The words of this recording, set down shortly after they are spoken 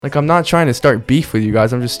Like, I'm not trying to start beef with you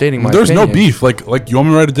guys. I'm just stating my There's opinion. no beef. Like you want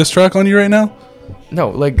me to write a diss track on you right now? No,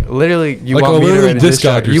 like, literally, you Like, want I'll me to literally write a diss diss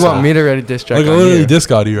God track. You want yourself. me to write a diss track Like, I on literally you. diss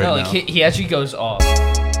God you right No, now. like he actually goes off.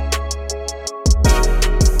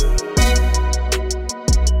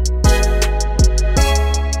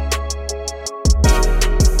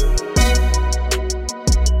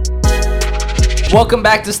 Welcome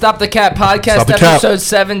back to Stop the Cap podcast, Stop the Cap. episode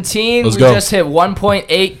 17. Let's we go. just hit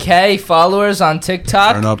 1.8K followers on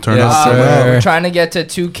TikTok. Turn up, turn Yes, up, sir. turn up. We're trying to get to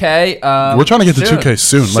 2K. We're trying to get to 2K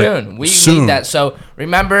soon. Soon. Like, We soon. need that. So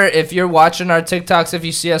remember, if you're watching our TikToks, if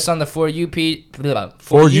you see us on the For You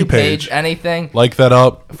page, anything, Like that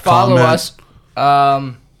up. follow comment.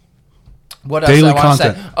 us. What else Daily I want to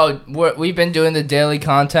say? content. Oh, we've been doing the daily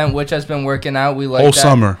content, which has been working out. We like Whole that.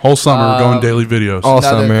 summer. Whole summer. We're going Um, daily videos. all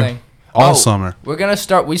Another summer. thing. All Oh, summer. We're gonna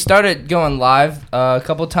start. We started going live a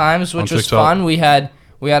couple times, which On was TikTok. fun. We had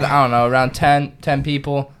I don't know, around 10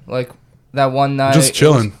 people like that one night. Just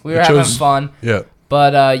chilling. We were It having shows- fun, Yeah.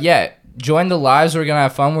 but yeah, join the lives. We're gonna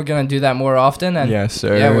have fun. We're gonna do that more often. And Yes,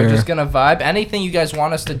 sir. yeah, we're just gonna vibe. Anything you guys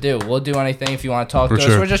want us to do, we'll do anything. If you want to talk For to us,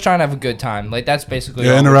 sure. we're just trying to have a good time. Like that's basically Yeah,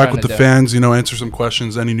 all we're interact trying with to the do. fans, answer some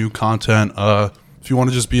questions, any new content. If you want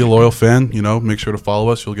to just be a loyal fan, make sure to follow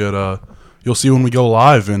us. You'll see when we go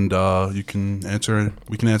live, and we can answer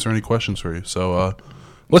any questions for you. So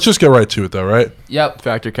let's just get right to it, though, right? Yep.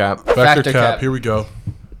 Factor Cap. Factor cap. Here we go.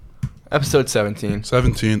 Episode 17.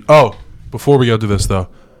 17. Oh, before we go to this though,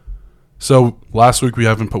 so last week we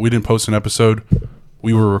didn't post an episode.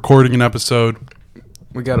 We were recording an episode.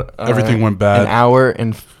 We got Everything went bad. An hour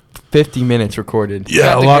and 50 minutes recorded. Yeah,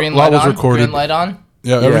 Got a the lot green light was on? recorded. Green light on.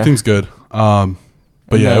 Yeah, Yeah. everything's good. But And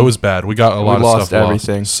yeah, then it was bad. We got a lot of lost stuff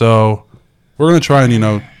everything. lost. So we're gonna try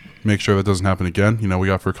and make sure that doesn't happen again. We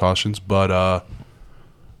got precautions, but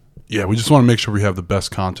yeah, we just want to make sure we have the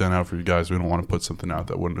best content out for you guys. We don't want to put something out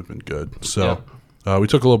that wouldn't have been good. So we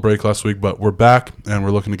took a little break last week, but we're back and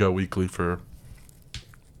we're looking to go weekly for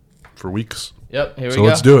weeks. Yep. Here we So go.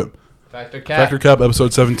 let's do it. Factor cap. Factor Cap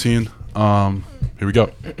episode 17. Here we go.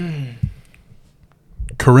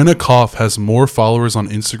 Corinna Koff has more followers on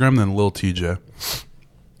Instagram than Lil TJ.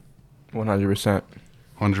 100%.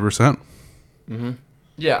 100%.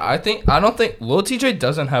 Yeah, I don't think Lil TJ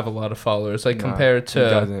doesn't have a lot of followers No, compared he to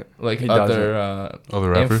doesn't. like He other Other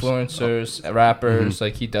rappers. influencers, rappers.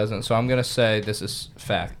 Like he doesn't. So I'm gonna say this is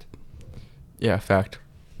fact. Yeah, fact.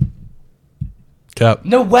 Cap.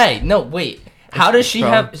 No way. No wait. How does she Bro.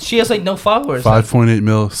 have? She has like no followers. 5.8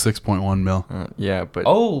 mil, 6.1 mil. Yeah, but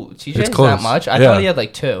Oh, TJ It's has close. that much? I Yeah. thought he had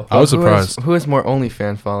like 2. I was who surprised. Who has more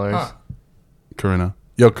OnlyFans followers? Huh. Corinna.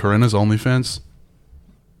 Yo, Corinna's OnlyFans.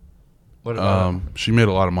 What about? She made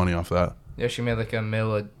a lot of money off that. Yeah, she made like $1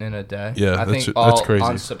 million in a day. Yeah, I that's- think that's all crazy.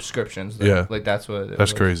 on subscriptions. Though. Yeah. like that's what. It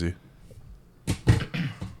That's was. crazy.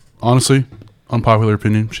 Honestly, unpopular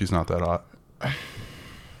opinion, she's not that hot.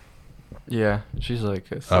 Yeah, she's like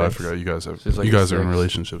a Oh, I six. forgot you guys have. She's like You a guys are in 6.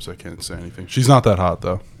 relationships. I can't say anything. She's not that hot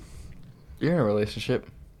though. You're in a relationship.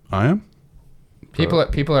 I am. People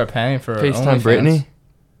are paying for FaceTime OnlyFans. Brittany.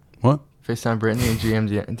 What? FaceTime Brittany and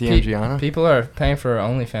DM Gianna. People are paying for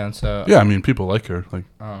OnlyFans. So Yeah, I mean, people like her, I don't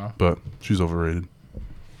know. but she's overrated.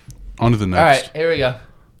 On to the next. All right, here we go.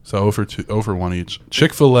 So over 1 each.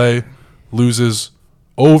 Chick-fil-A loses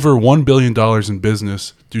over $1 billion in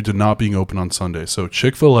business due to not being open on Sundays. So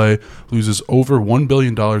Chick-fil-A loses over $1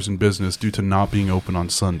 billion in business due to not being open on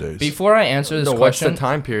Sundays. Before I answer this No, what's question, the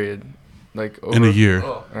time period? Like over, in a year.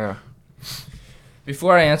 Oh. Yeah.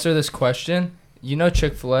 Before I answer this question,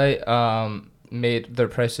 Chick-fil-A made their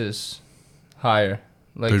prices higher.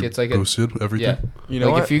 Like They it's like boosted everything. yeah. You know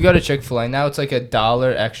like what? if you go to Chick-fil-A now, it's like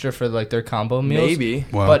 $1 extra for like their combo meals. Maybe.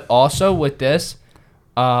 Wow. But also with this,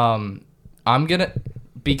 I'm gonna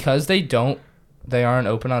because they aren't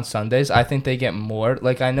open on Sundays. I think they get more.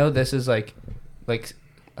 Like I know this is like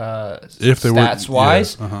If they were- stats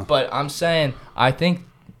wise, yeah, uh-huh. but I'm saying I think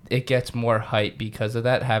it gets more hype because of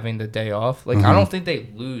that having the day off. Like I Mhm. don't think they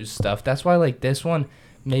lose stuff. That's why like this one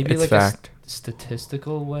maybe It's like fact. a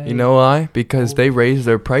statistical way. You know why? Because they raise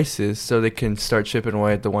their prices so they can start chipping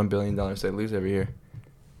away at the $1 billion they lose every year.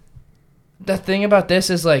 The thing about this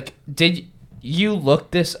is like, did you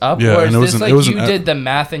look this up, Yeah, or and is it was this an- it like was you an- did the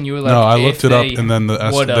math and you were like, No, I if looked it up, they and then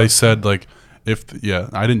would've- they said like I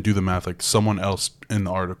didn't do the math. Like someone else in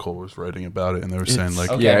the article was writing about it, and they were saying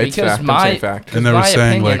like Okay, Yeah, it's because fact. I'm my saying fact. And they were my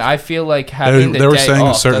saying, opinion, like, I feel like having they were the day saying a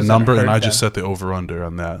off certain doesn't number, and hurt I just them. set the over under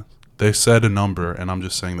on that. They said a number, and I'm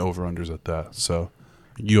just saying the over unders at that. So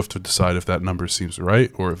you have to decide if that number seems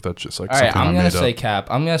right or if that's just like All right, something I'm I gonna made say up. cap.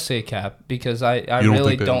 I'm gonna say cap because I don't really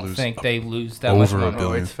think they don't lose think they lose that over much a money.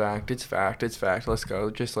 billion. Oh, it's fact. It's fact. It's fact. Let's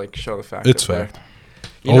go. Just like show the fact. It's up there. fact.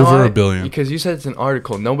 Over why? $1 billion. Because you said it's an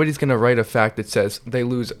article. Nobody's gonna write a fact that says they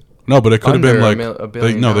lose. No, but it could have been Under a like mil- a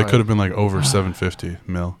billion they dollars. could have been like over 750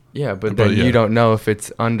 mil. Yeah, but But then yeah. you don't know if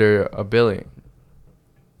it's under $1 billion.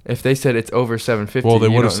 If they said it's over 750, Well, they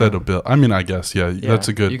you would have don't said know. $1 billion. I mean, I guess that's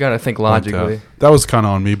a good. You gotta think point to have. logically. That was kind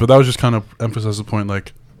of on me, but that was just kind of emphasize the point.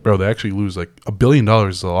 Like, bro, they actually lose like $1 billion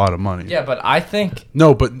is a lot of money. Yeah, but I think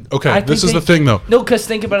No, but okay, I this think is the thing though. no, because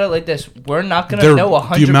think about it like this: we're not gonna They're- know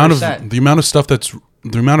the amount of 100%. the amount of stuff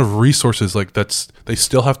the amount of resources like they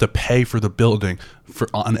still have to pay for the building for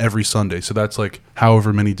on every Sunday. So that's like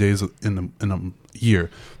however many days in a year.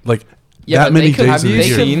 Like Yeah, that but many they could, days in a they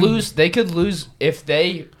year. could seen- lose. They could lose if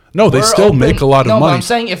they. No, they were still open- make a lot of no, but money. I'm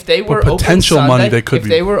saying if they were potential open money Sunday, they could if be-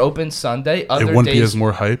 they were open Sunday, other It wouldn't days, be as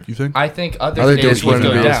more hype, you think? I think other Other days days would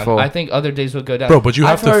wouldn't go be as down. full. I think other days would go down. Bro, but you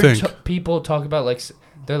have I've to heard think. people talk about like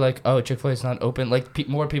they're like, oh, Chick-fil-A is not open. Like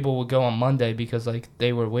more people would go on Monday because like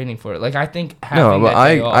they were waiting for it. Like I think having No, but that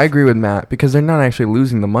day off, I agree with Matt because they're not actually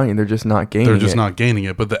losing the money. They're just not gaining They're just it. not gaining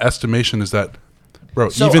it. But the estimation is that, bro,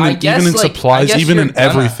 So even I in, guess, even in like, I supplies, guess even you're in gonna-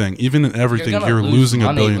 everything, gonna you're lose losing $1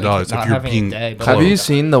 money, billion like, if not you're having a being. day, but Have close. you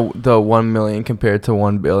seen the 1 million compared to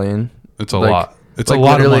 1 billion? It's a like- lot. It's like a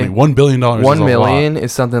lot of literally money. $1 billion. 1 is a million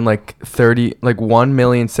is something like 30, like 1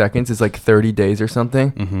 million seconds is like 30 days or something.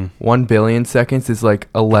 Lot. Mm-hmm. 1 billion seconds is like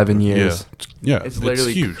 11 years. Yeah, It's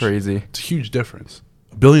literally huge. crazy. It's a huge difference.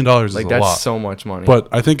 $1 billion is Like a that's lot. so much money. But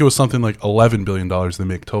I think it was something like $11 billion they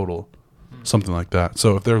make total, something like that.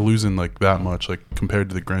 So if they're losing like that much, like compared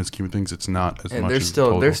to the grand scheme of things, it's not as and much. they're as still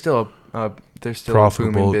total. they're still a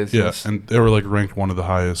Profitable, booming business. yeah, and they were like ranked one of the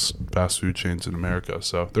highest fast food chains in America.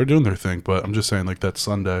 So they're doing their thing. But I'm just saying, like that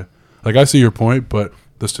Sunday, like I see your point, but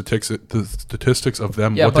the statistics of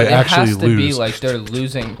them, yeah, what but they it actually has to lose. be like they're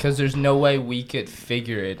losing because there's no way we could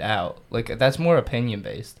figure it out. Like that's more opinion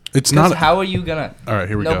based. It's 'Cause not. How are you gonna? All right,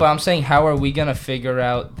 here we No, go. but I'm saying how are we gonna figure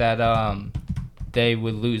out that they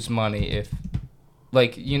would lose money if,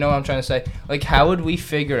 like, you know what I'm trying to say? Like, how would we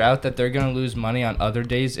figure out that they're gonna lose money on other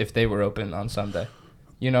days if they were open on Sunday?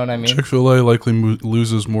 You know what I mean? Chick-fil-A likely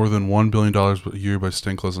loses more than $1 billion a year by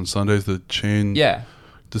staying closed on Sundays. The chain Yeah.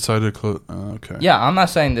 decided to close. Okay. Yeah, I'm not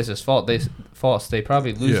saying this is false. They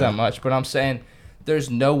probably lose Yeah. that much, but I'm saying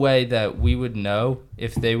there's no way that we would know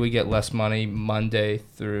if they would get less money Monday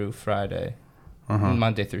through Friday. Uh-huh.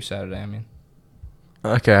 Monday through Saturday, I mean.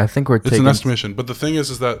 Okay, I think we're It's taking an estimation, but the thing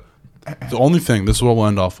is that the only thing, this is what we'll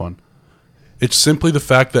end off on. It's simply the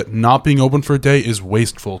fact that not being open for a day is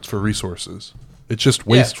wasteful for resources. It's just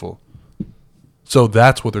wasteful. So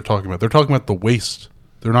that's what they're talking about. They're talking about the waste.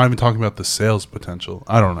 They're not even talking about the sales potential.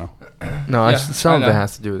 I don't know. No, Yeah, some of I it know.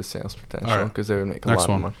 has to do with the sales potential All right. because they would make a Next lot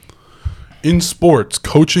one. of money. In sports,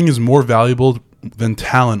 coaching is more valuable than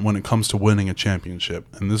talent when it comes to winning a championship.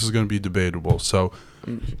 And this is going to be debatable. So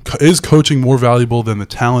is coaching more valuable than the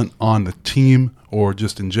talent on the team or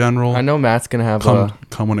just in general? I know Matt's gonna have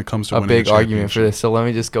Come when it comes to a winning big argument for championship. this, so let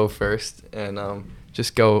me just go first and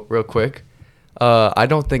just go real quick. I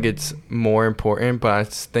don't think it's more important, but I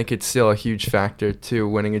think it's still a huge factor to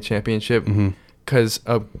winning a championship Mhm. because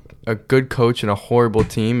a good coach and a horrible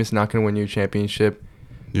team is not going to win you a championship.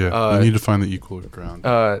 Yeah, you need to find the equal ground.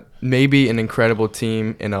 Maybe an incredible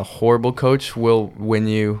team and a horrible coach will win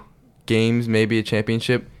you games, maybe a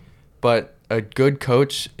championship, but a good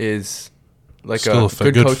coach is like Still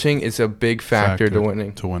good coaching is a big factor to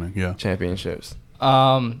winning yeah. championships.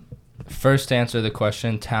 First to answer the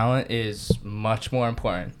question, talent is much more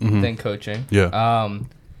important Mhm. than coaching. Yeah.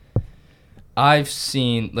 I've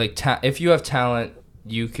seen like if you have talent,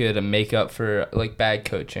 you could make up for like bad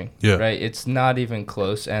coaching. Yeah. Right. It's not even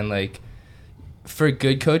close. And like for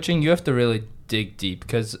good coaching, you have to really dig deep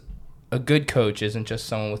because a good coach isn't just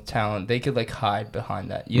someone with talent. They could like hide behind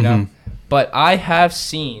that, you know. Mhm. But I have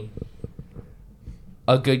seen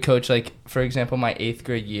a good coach, like for example, my 8th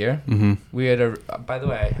grade year, Mm-hmm. we had by the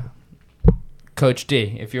way, Coach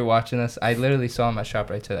D, if you're watching this, I literally saw him at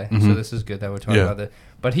ShopRite today. So Mhm. this is good that we're talking Yeah. about this.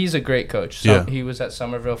 But he's a great coach. So Yeah. he was at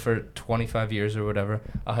Somerville for 25 years or whatever,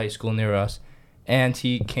 a high school near us. And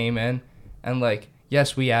he came in and like,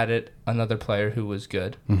 yes, we added another player who was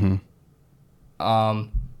good. Mm-hmm.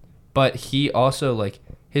 But he also like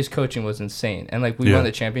his coaching was insane. And like we Yeah. won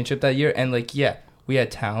the championship that year and like yeah, we had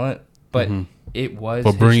talent, but Mhm. it was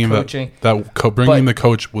But his bringing coaching. bringing But- the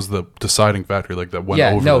coach was the deciding factor, like that went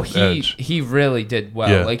Yeah, over no, the edge. he really did well.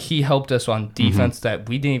 Yeah. Mm-hmm. Like he helped us on defense that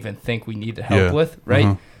we didn't even think we needed help Yeah. with, right?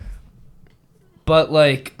 Uh-huh. But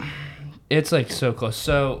like it's like so close.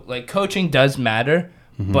 So like coaching does matter,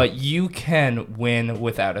 but you can win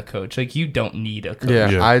without a coach. Like, you don't need a coach.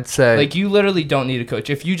 Yeah. I'd say Like, you literally don't need a coach.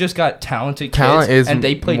 If you just got talented talent kids is and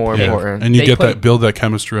they play more pick, important. And you They get play- build that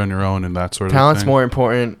chemistry on your own and that sort of Talent's thing. more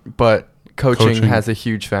important, but coaching Coaching- has a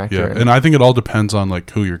huge factor. Yeah, in and it. I think it all depends on like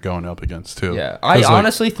who you're going up against too. Yeah, I 'Cause, like-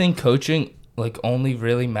 honestly think coaching like only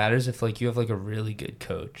really matters if like you have like a really good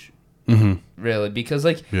coach. Mm-hmm. Really, because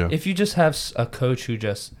like Yeah. if you just have a coach who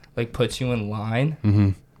just like puts you in line, Mm-hmm.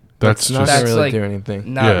 That's not just That's gonna really like- do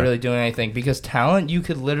anything. not Yeah. really doing anything. Because talent, you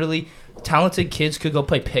could literally talented kids could go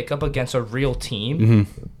play pickup against a real team.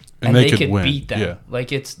 hmm And they could win. beat them. Yeah,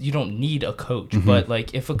 Like it's you don't need a coach, Mhm. but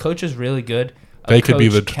like if a coach is really good, a they could be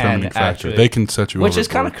coach the can determining factor. actually- They can set you which is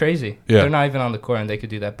kind of overboard. crazy. Yeah. They're not even on the court and they could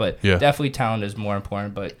do that, but Yeah. definitely talent is more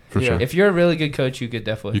important. But for Yeah. sure. if you're a really good coach, you could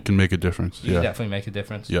definitely You can make a difference. you Yeah. could definitely make a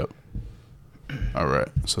difference. Yep. All right.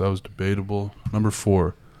 So that was debatable. Number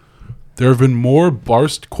 4. There have been more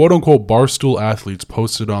quote-unquote barstool athletes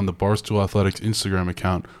posted on the Barstool Athletics Instagram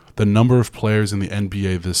account than number of players in the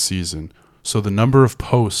NBA this season. So the number of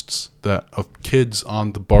posts that of kids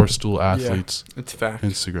on the Barstool athletes It's fact.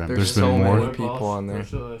 Instagram. There's There's been so more. many people on there.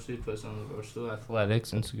 Barstool actually puts on the Barstool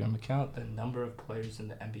Athletics Instagram account the number of players in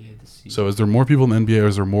the NBA this season. So is there more people in the NBA or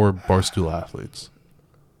is there more Barstool athletes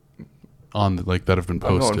on the, like that have been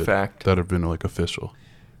I'm posted going fact. that have been like official?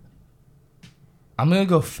 I'm gonna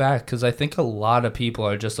go fact because I think a lot of people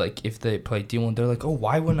are just like if they play D1, they're like, oh,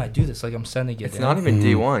 why wouldn't I do this? Like I'm sending it. It's in. not even Mhm.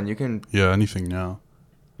 D1. You can Yeah, anything now.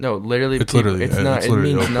 no literally. It's people, literally- It's not. it's It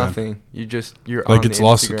literally means open. nothing. You're Like on it's the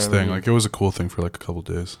lost its Instagram thing. league. Like it was a cool thing for like a couple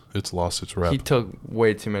days. It's lost its rep. He took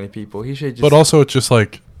way too many people. He should just. But also, it's just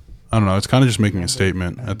like I don't know. It's kind of just making a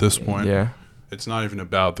statement at this point. yeah, It's not even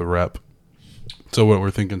about the rep. So what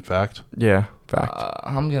we're thinking, fact. yeah, fact.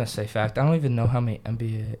 I'm gonna say fact. I don't even know how many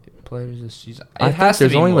NBA players this season. It I think has to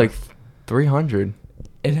there's be only more. like 300.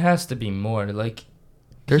 It has to be more. Like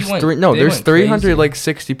There's he went- three. No, they there's went 300 crazy. like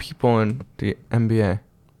 60 people in the NBA.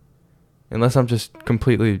 Unless I'm just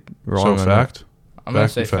completely wrong. So on that. fact. I'm gonna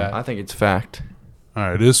Fact say and fact. fact. I think it's fact. All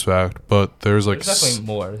right, it is fact. But there's like There's definitely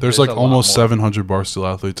more. there's like a lot almost more. 700 Barstool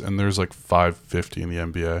athletes, and there's like 550 in the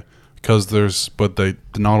NBA. Because but they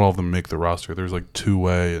not all of them make the roster. There's like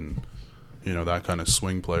two-way and that kind of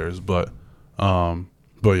swing players. But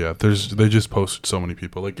yeah, they just posted so many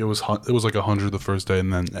people. Like it was like 100 the first day,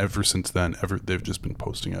 and then ever since then, they've just been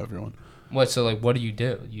posting everyone. What? So like, what do? You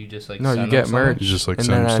just like No, send you get them something? merch. You just like And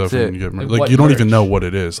send then stuff that's and it. you get Like, like what you don't even merch? know what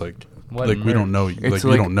it is. Like What we merch? don't know. It's Like like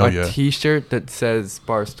you don't know a yet. T-shirt that says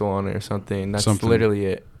Barstool on it or something. That's Something. literally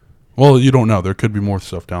it. Well, you don't know. There could be more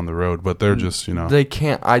stuff down the road, but they're just They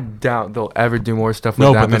can't. I doubt they'll ever do more stuff with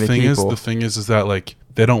no. that But many the thing people. is that like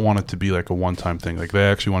they don't want it to be like a one-time thing. Like they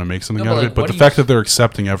actually want to make something No, out but, of like, it. But what the do fact you that they're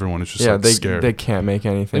accepting everyone is just yeah, like they scary. can't make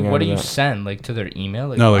anything. Like, what out do of you that. send? Like to their email?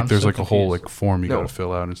 Like, no, like I'm there's so like a whole confused. like form you No. gotta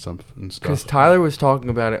fill out and stuff. Because Tyler was talking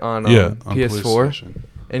about it on on PS4, PlayStation.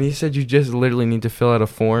 and he said you just literally need to fill out a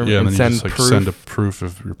form Yeah, and and then you send just like proof send a proof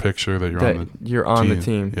of your picture that you're that on you're the on team. the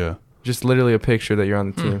team. Yeah, Just literally a picture that you're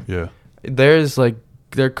on the Hmm. team. yeah.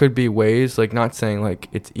 There could be ways, like not saying like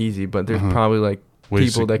it's easy, but there's Mhm. probably like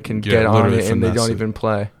Ways people to that can get on literally it and they finesse don't it. even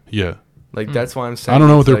play. Yeah. Like Hmm. that's why I'm saying. I don't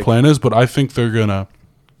know what it's their like- plan is, but I think they're gonna.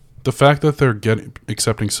 The fact that they're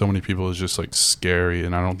accepting so many people is just like scary,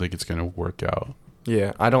 and I don't think it's gonna work out.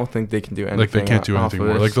 Yeah, I don't think they can do anything. Like they can't do off anything of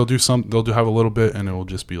more. this. Like they'll have a little bit, and it will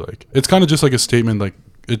just be like it's kind of just like a statement. Like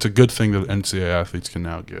it's a good thing that NCAA athletes can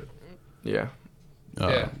now get Yeah.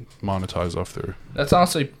 Yeah. monetize off their That's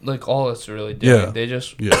honestly like all it's really doing. Yeah. They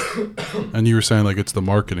just And you were saying like it's the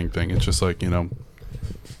marketing thing. It's just like no.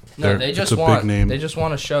 They it's just a big want. name. They just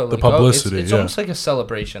want to show The like, publicity, it's yeah. almost like a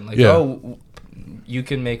celebration. Like Yeah. you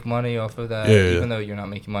can make money off of that, Yeah, yeah, even yeah. though you're not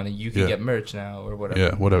making money. You can Yeah. get merch now or whatever.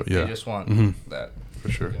 Yeah, whatever. Yeah, They just want Mhm. that. for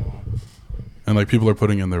sure. And like people are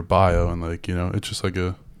putting in their bio, and like it's just like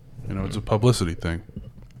it's a publicity thing.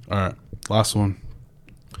 All right, last one.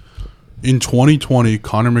 In 2020,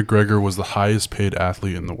 Conor McGregor was the highest paid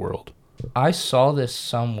athlete in the world. I saw this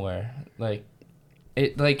somewhere. Like,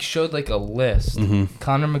 it like showed like a list. Mm-hmm.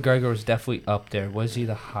 Conor McGregor was definitely up there. Was he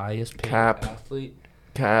the highest paid Cap. athlete?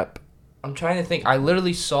 Cap. I'm trying to think. I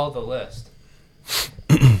literally saw the list.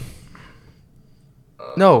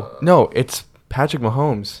 No, it's Patrick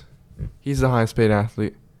Mahomes. He's the highest paid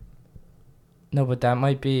athlete. No, but that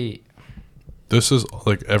might be. This is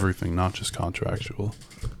like everything, not just contractual.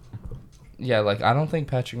 Yeah, like I don't think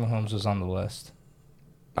Patrick Mahomes was on the list.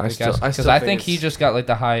 I Because still I think he it's- just got like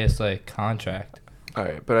the highest like contract. All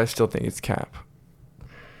right, but I still think it's Cap.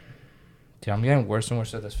 Dude, I'm getting worse and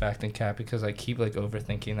worse at this fact and cap because I keep like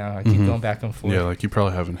overthinking now. I keep Mhm. going back and forth. Yeah, like you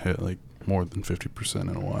probably haven't hit like more than 50%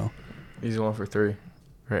 in a while. He's 1 for 3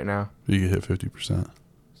 right now. You could hit 50%.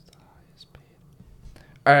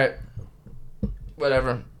 All right.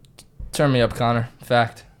 Whatever. Turn me up, Connor.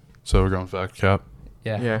 Fact. So we're going fact, Cap.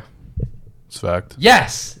 Yeah. Yeah. It's fact.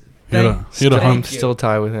 Yes. He had a Thank hun- you. Still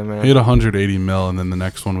tied with him, man. He had 180 mil, and then the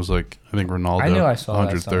next one was like, I think Ronaldo. I knew I saw that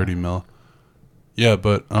 130 mil. Yeah,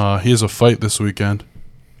 but he has a fight this weekend.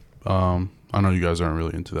 I know you guys aren't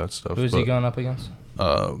really into that stuff. Who's he going up against?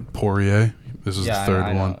 Poirier. This is the third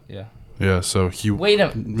I know. one. Yeah. Yeah, so he. Wait a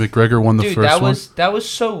McGregor won the dude. first one. That was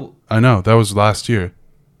so. I know that was last year.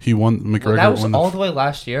 He won. McGregor That was won all the way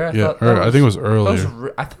last year. I think it was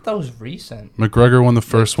earlier. I thought that was recent. McGregor won the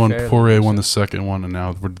first one. fairly Poirier won recent. the second one, and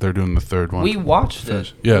now they're doing the third one. We watched it.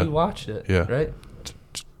 Finish. Yeah. We watched it. Yeah. Right.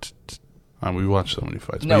 We watched so many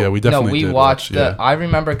fights. No. But yeah, we definitely no. We did watched. watch, I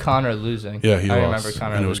remember Connor losing. Yeah, he I lost, remember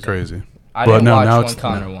Connor and it was losing. crazy. I But didn't no, watch now when it's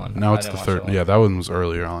Connor won. Now I it's the didn't watch third. that one. Yeah, that one was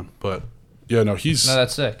earlier on, but yeah, no, he's No,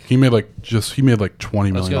 that's sick. he made like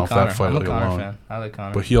 20 Let's million go, off Connor. that fight I'm a like, Connor alone. fan. I like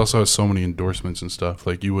Connor. But he also has so many endorsements and stuff.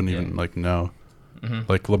 Like you wouldn't even like know. Mhm.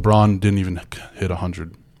 Like LeBron didn't even hit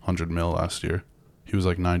 100 mil last year. He was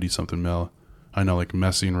like 90 something mil. I know like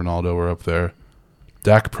Messi and Ronaldo were up there.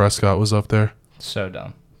 Dak Prescott was up there. So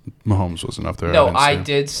dumb. Mahomes wasn't up there. No, didn't I see him.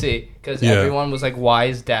 did see because Yeah. everyone was like, "Why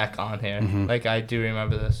is Dak on here?" Mhm. Like I do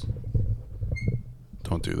remember this.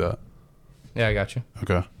 Don't do that. Yeah, I got you.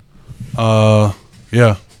 Okay.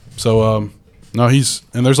 Yeah. So no, he's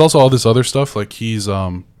and there's also all this other stuff like he's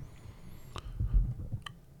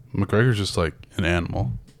McGregor's just like an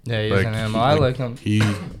animal. Yeah, he's Like, an animal. he- I like, like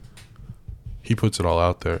him. He puts it all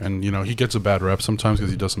out there, and you know he gets a bad rep sometimes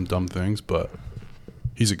because he does some dumb things, but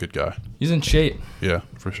he's a good guy. He's in shape. Yeah,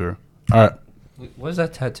 for sure. All right. What is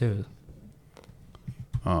that tattoo?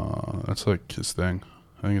 That's like his thing.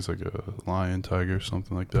 I think it's like a lion, tiger,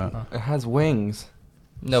 something like that. Huh. It has wings.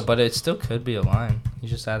 No, but it still could be a line.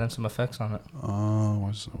 He's just adding some effects on it. Why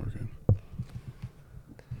is it not working?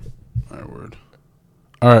 All right, word.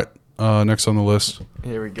 All right. Next on the list,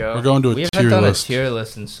 Here we go. we're going to a We tier haven't done list. a tier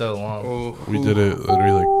list in so long. Oh, We did it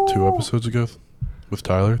literally like 2 episodes ago with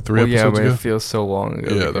Tyler. 3 well, yeah, episodes but ago. it feels so long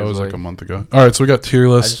ago. Yeah, that because, was like a month ago. All right, so we got tier I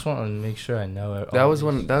list. just want to make sure I know it. That was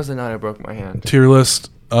when. That was the night I broke my hand. Tier list.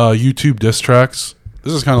 YouTube diss tracks.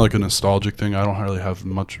 This is kind of like a nostalgic thing. I don't really have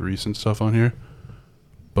much recent stuff on here,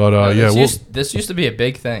 but yeah, this used to be a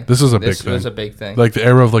big thing. this is a big This was a thing. big thing. Like the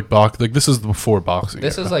era of like box. Like this is before boxing.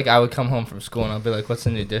 This era. is like I would come home from school and I'd be like, "What's the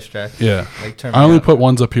new diss track?" Yeah. Like turn. I me only up. put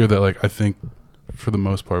ones up here that like I think for the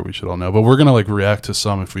most part we should all know, but we're gonna like react to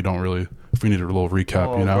some if we don't really if we need a little recap,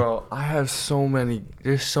 Oh, you know. bro, I have so many.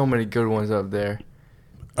 There's so many good ones up there.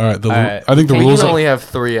 All right, Alright. I think the We rules. can only have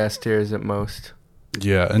 3 S tiers at most.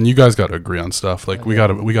 Yeah, and you guys got to agree on stuff. Like we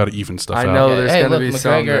gotta even stuff I out. know Yeah, there's hey, gonna look, be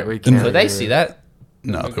some that McGregor- we can't. Would they agree see with. that?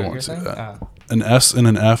 No, they McGregor won't see thing? that. Ah. An S and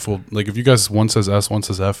an F will like if you guys one says S, one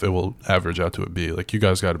says F, it will average out to a B. Like you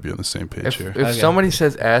guys got to be on the same page If, here. if Okay. somebody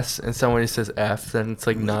says S and somebody says F, then it's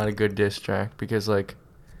like not a good diss track because like,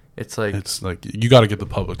 it's like It's like you got to get the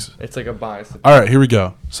public's. it's like a bias. All right, here we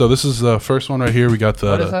go. So this is the first one right here. We got the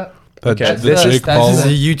What is that? Okay, the this is- Jake that's Paul. This is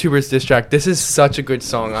one. a YouTuber's diss track. This is such a good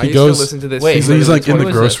song. I He used goes- to listen to this. Wait, He's, wait, he's like in who the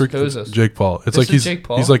is grocery. this? Who is this? Jake Paul. It's This like is Jake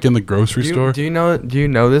Paul? he's like in the grocery store. Do you know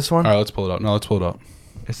this one? All right, let's pull it up. No, let's pull it up.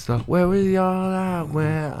 It's the Where Was Y'all At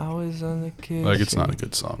When I Was on the Kitchen. Like it's not a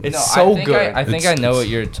good song. It's No, so I think good. I think It's- I know it's- what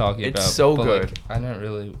you're talking it's about. so but, good. Like, I didn't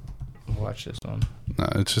really watch this one. No,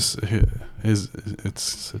 it's just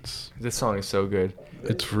it's This song is so good.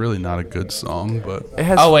 it's really not a good song, but It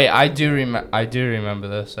has. Oh wait, I do remember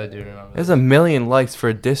this. I do remember. There's a million likes for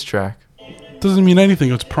a diss track. it doesn't mean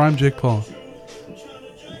anything. It's prime Jake Paul.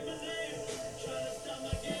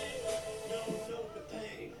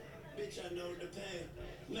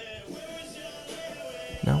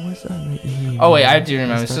 Now what's on the eve? Oh wait, I do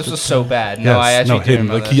remember this. This was so bad. No, I actually do hidden.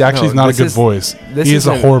 remember Like this. he actually is No, not a this good is- voice. this He is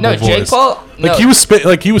a isn't- horrible No, voice. Jake Paul.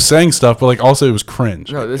 Like he was saying stuff, but like also it was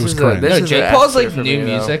cringe. No, this it was is a- cringe. this No, is Jake an Paul's actor like for new me,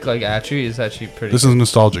 though. music, like actually is actually pretty. This is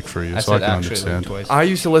nostalgic for you, I so I said can actually like understand. twice. I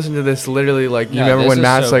used to listen to this literally like you No, remember this when is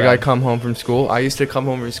Matt's so like I bad. come home from school. I used to come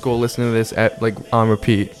home from school listening to this at like on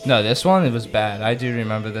repeat. No, this one it was bad. I do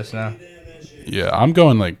remember this now. Yeah, I'm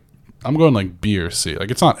going like B or C. Like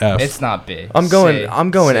it's not F. It's not big. I'm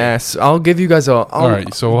going S. I'll give you guys a. All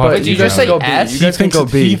right, so we'll have but to Did you do just that. say go B. S? You He guys can thinks go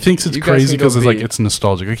B. he thinks it's You guys crazy can go because it's like B. it's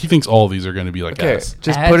nostalgic. Like he thinks all of these are going to be like Okay, S.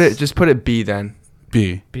 just S? put it B then.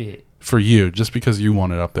 B B. for you, just because you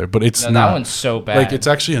want it up there, but it's No, not. that one's so bad. Like it's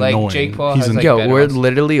actually Like, annoying. Jake Paul He's has, an- like, Yo, better we're ones.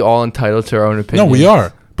 literally all entitled to our own no, opinions. we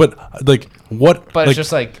are, but like what? But like, it's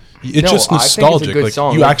just like it's No, just I think it's a nostalgic. good like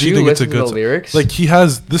song. you Like, actually do you think it's a listen to good the lyrics? Like he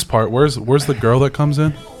has this part. Where's the girl that comes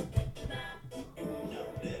in?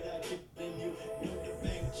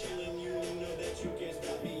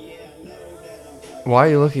 Why are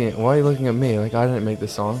you looking at me? Like I didn't make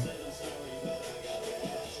this song.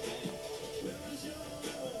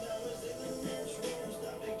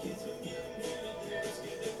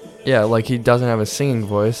 Yeah, like he doesn't have a singing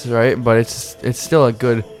voice, right? But it's still a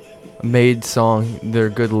good made song. They're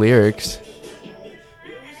good lyrics.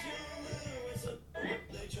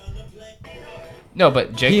 No,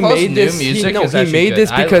 but Jake He Paul's made new this. music He is actually made good.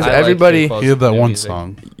 this because I like everybody. Jake Paul's He had that new one music.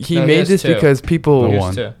 song. He No, made there's this two. because people. The There's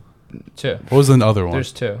one. two. What was the other one?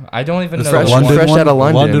 There's two. I don't even It's know. the Fresh, which London one. fresh one? out of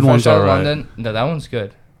London. London one's Fresh out of alright. London. No, that one's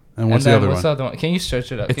good. And what's the then other what's one? the other one? Can you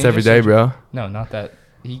search it up? It's Can you every just day, search- bro. No, not that.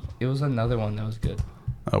 It was another one that was good.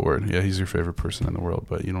 Oh, word. Yeah, he's your favorite person in the world,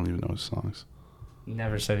 but you don't even know his songs.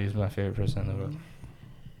 Never said he was my favorite person in the world.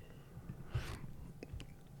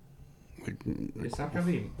 It's not gonna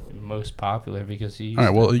be most popular because he. All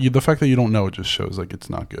right. Well, the fact that you don't know it just shows like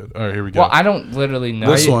it's not good. All right, here we go. Well, I don't literally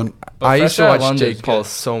know. This one, But I Fresh used to Out watch London's Jake Paul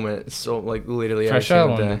good. so like literally every Fresh Out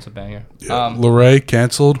single day. London's a banger. yeah, Lorray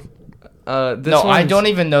canceled. This No, I one's- don't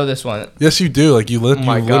even know this one. Yes, you do. Like you Oh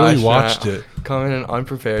my literally gosh, watched Matt. it. Coming in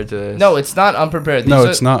unprepared to this. No, it's not unprepared. No, These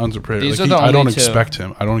it's are- not unprepared. these Like, are the I don't only two. expect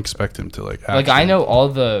him. I don't expect him to like. Like I actually- know all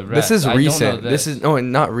the. Rest. This is I don't know recent. This is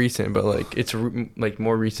not recent, but like it's like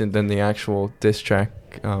more recent than the actual diss track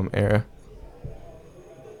era.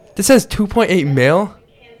 This has 2.8 mil.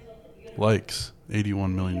 likes,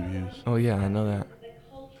 81 million views. Oh yeah, I know that.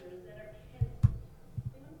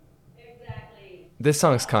 This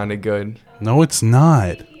song's kind of good. No, it's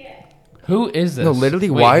not. Who is this? No, literally,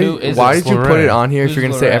 Wait, who is why this? did you put Lorray. it on here if Who's you're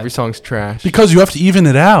gonna say Lorray? every song's trash? Because you have to even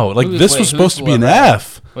it out. Like Who's- this wait, was supposed to who's be an Lorray?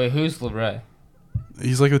 F. Wait, who's Lorray?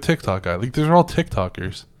 He's like a TikTok guy. Like these are all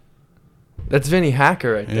TikTokers. That's Vinny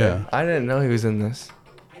Hacker right there. Yeah. I didn't know he was in this.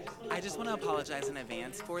 I just want to apologize in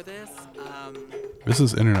advance for this. This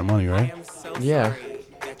is internet money, I right? am so Yeah. sorry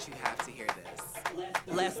that you have to hear this.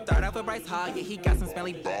 Let's start off with Bryce Hall. Yeah, he got some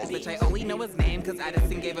smelly balls. Bitch, I only know his name because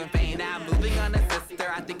Addison gave him fame. Now I'm moving on to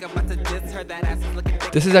sister. I think I'm about to diss her. That ass is looking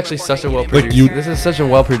thick. This is actually such a well Like, produced. you- This is such a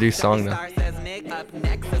well produced song though. Star says Nick. Up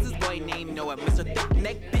next is his boy named Noah. Mr. Thick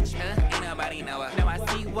Neck, bitch. Ain't nobody know it. Now I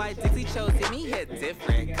see why Dizzy chose him. He hit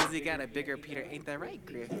different because he got a bigger Peter. Ain't that right,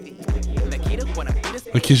 Griffey? Nikita wanna beat us.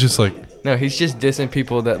 Like he's just like, No, he's just dissing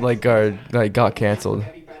people that like got canceled.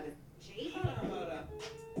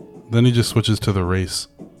 then he just switches to the race.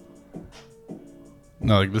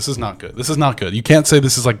 No, like this is not good. This is not good. You can't say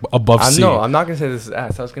this is like above C. No, I'm not gonna say this is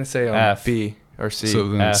S. I was gonna say F. B or C. So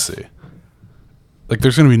then it's F. C. Like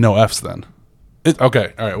there's gonna be no Fs then.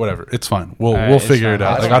 Okay, all right, whatever. It's fine. We'll All right, we'll it's figure fine. it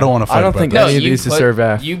out. It's Like fine. I don't want to fight. I don't about think that. any of these deserve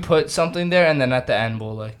F. You put something there, and then at the end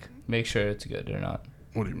we'll like make sure it's good or not.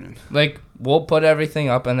 What do you mean? Like we'll put everything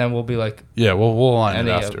up, and then we'll be like, Yeah, well, we'll align Any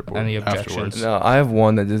it ob- after. any objections? afterwards. No, I have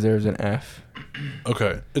one that deserves an F.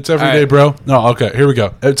 Okay, it's everyday, right. bro. No, okay, here we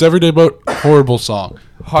go. It's everyday, bro. Horrible song.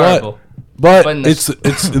 horrible. But But in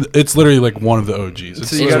the- it's literally like one of the OGs. It's,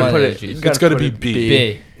 So you It's gotta one put of it. the you Gs. it's gotta put be it B.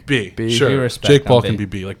 B. B. B. Sure. Due respect Jake Paul on can B.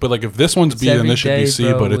 be B. Like, but like if this one's B, then this should be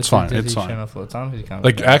C. But it's fine. It's fine.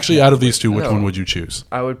 Like actually, out of these two, which No. one would you choose?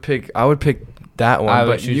 I would pick that one, I would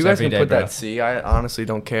but you choose guys can Everyday, put bro. that C. I honestly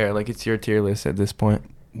don't care. Like it's your tier list at this point.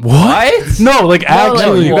 What? No, like No, No,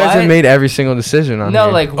 actually. you guys What? have made every single decision on No,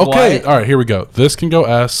 here. like Okay, what? all right, here we go. This can go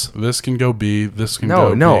S. This can go B. This can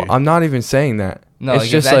go no, B. I'm not even saying that. No, it's like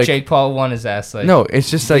just if that like Jake Paul one is ass. Like no, it's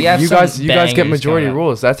just We like have you some guys get bangers majority coming up.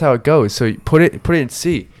 rules. That's how it goes. So you put it in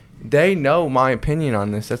C. They know my opinion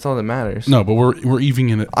on this. That's all that matters. No, but we're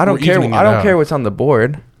evening it. I don't we're care. evening I it don't out. care what's on the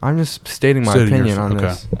board. I'm just stating my Stating your- opinion on okay.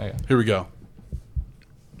 this. Okay. Here we go.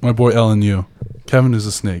 My boy LNU. Kevin is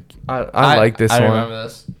a snake. I like this I one. remember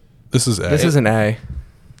this. This is A. This is an A.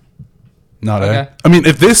 not Okay. A. I mean,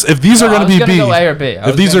 if these are No, I going was to be B, go A or B.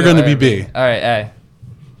 if these are going to be B, All right, A.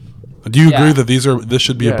 do you agree Yeah. that this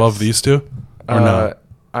should be Yes. above these two, or no?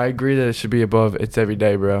 I agree that it should be above It's Every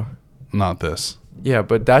Day, bro. Not this. Yeah,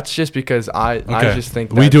 but that's just because I Okay. just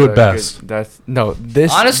think We that's do a it best. good- that's no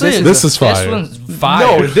this. Honestly, This is fire. This one's fire.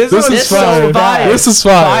 No, this This one is is so fire. fire. This is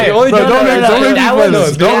fire. Fire. Bro, No, don't no, make no, don't make me that play one's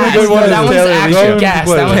this. Don't gas. make me play That one's this. actually Don't make me gas.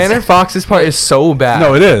 play That this. one's- Tanner Fox's part is so bad.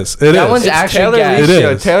 No, it is. It That is. one's It's actually Taylor gas. It Alicia.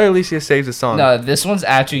 is. Taylor Alicia saves the song. No, this one's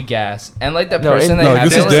actually gas. And like the No, person it- they no, have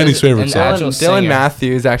this is there Danny's favorite an song. actual Dylan singer.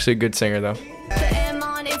 Matthew is actually a good singer though. I'm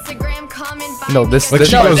on Instagram, comment, buy No, me this a Like,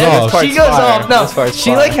 she gift. goes this off. She part's goes fire. off. No, This part's she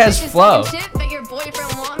fire. like has Bitches flow. talking shit, but your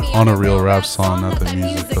boyfriend want me On a in real the rap rap song, not the that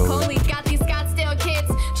musical. He's got these Scottsdale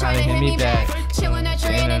kids trying to hit me back. Chilling at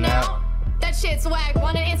your in and out. That shit's whack.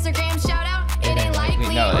 Want an Instagram shout out? It ain't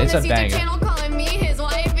likely. No, it's a On this YouTube banger. channel calling me his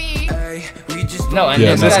wifey. No, and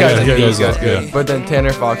Yeah, this this guy's guy- like, he goes That's off, good. yeah. But then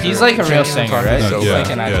Tanner Fox. he's like a real singer, right? Fox is No, so yeah, like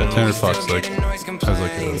an yeah. actual- Tanner Fox like has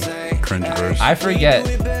like a cringe verse. I forget.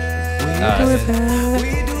 We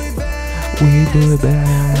do it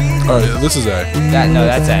bad. All right, this is A.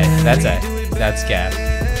 That's A. That's gas.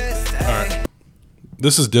 All right.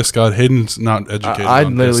 This is Disc God. Hayden's not educated. I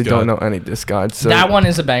on literally Disc don't know God. any Disc God. So That one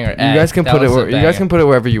is a banger. you guys can put it. You guys can put it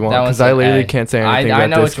wherever you want because I literally can't say anything I about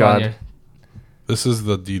know Disc which one God. This is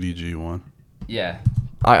the DDG one. Yeah.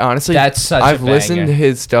 I honestly, That's such a I've listened banger. to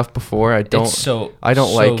his stuff before. I don't So like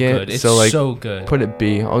good. it. It's So like, so good. put it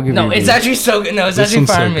B. I'll give No, you. it's B. actually so good. No, it's This actually one's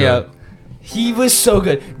so firing me good. up. He was so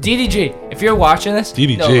good. DDG, if you're watching this,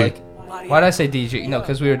 DDG. No, like, why did I say DDG? No,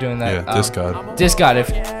 because we were doing that. Yeah, Disc God. Disc God, if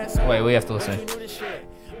wait, we have to listen.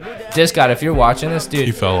 Disc God, if you're watching this, He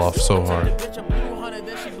dude, fell off so hard.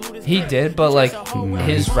 he did, but like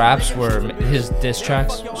his raps were his diss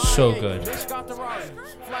tracks so good.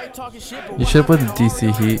 You should put the DC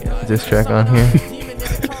Heat diss track on here.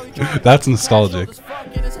 That's nostalgic.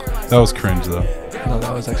 That was cringe though. No,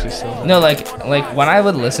 that was actually so. No, like when I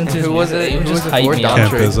would listen to his Who was music, it? would Who just was it hype for? me Dom up. Camp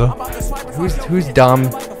Tracy. Izzo. Who's Dom?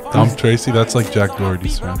 Dom Tracy. That's like Jack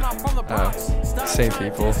Doherty's friend. Same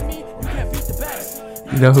people.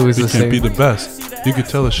 You know who was He the can't same? be the best. You could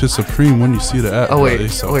tell the shit supreme when you see the app. Oh bro. wait, They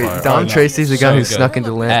so wait. fire. Dom Oh, no. Tracy's the guy So who good. snuck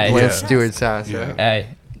into Hey, Lance yeah. Stewart's house. Yeah. Right? Hey,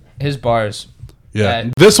 his bars. Yeah,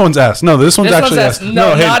 Hey. this one's ass. No, this one's This actually one's ass. ass.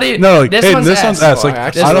 No, hey, not even- no, like, this hey, one's this one's ass. ass. Like, Oh, I I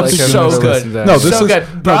actually don't like think him so more good. than that. No, this So is good.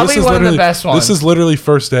 no, Probably this is one of the literally best This is ones. literally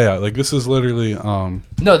first day out. Like this is literally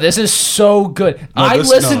No, this is so good. I this-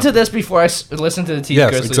 listened no. to this before I listened to the T yes,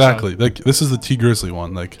 Grizzly exactly. Like this is the T Grizzly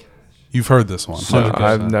one. Like you've heard this one. No, 100%.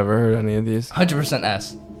 I've never heard any of these. 100%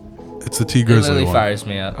 S. It's the T It Grizzly literally one. fires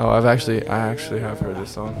me up. Oh, I actually have heard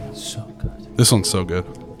this song. So good. This one's so good.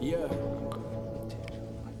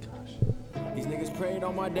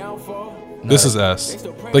 This is S.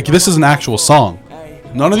 Like this is an actual song.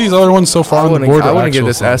 None of these other ones so far on the board I are wouldn't give actual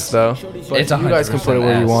this songs. S though. But It's you guys can put it 100%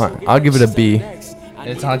 where you S. want. I'll give it a B. It's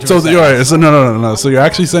 100%. So you're right. So no. So you're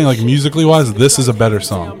actually saying like musically wise, this is a better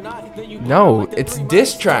song. No, it's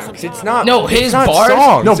diss tracks. It's not. No, it's his not bars.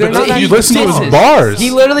 Songs. No, They're but not you actually listen to his songs. bars.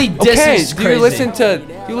 He literally disses Okay, do crazy.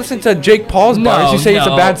 you listen to Jake Paul's bars? You say he's a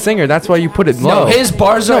no. bad singer. That's why you put it low. No, his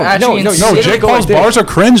bars are actually No, insane. Jake go Paul's like this. bars are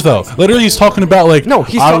cringe though. Literally, he's talking about like No,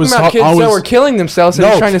 he's I talking was about ta- kids I that was- were killing themselves and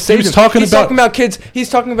No, he's trying to save he was them. talking He's about- talking about kids. He's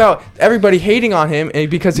talking about everybody hating on him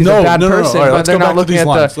because he's No, a bad no, no, no. person. All right, but let's they're go not back to looking these at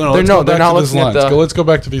lines. the. No, They're let's no, go they're back not to these looking at lines. the. Let's go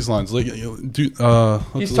back to these lines. Like,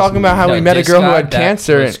 He's talking about how No, he met a this girl who guy, had that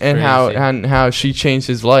cancer was and crazy. how she changed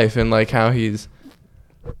his life and like how he's.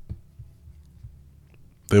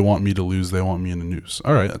 they want me to lose. They want me in the news.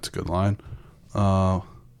 All right, that's a good line.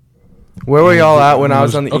 Where were y'all at when I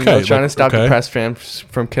was on the Okay, email trying to like, stop okay. depressed fans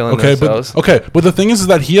from killing Okay, themselves? but the thing is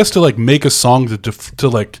that he has to like make a song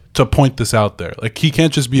to point this out there. Like he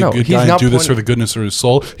can't just be a No, good he's guy and not do this for pointing- the goodness of his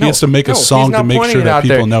soul. He No, has to make a no, he's song to not make pointing sure it that out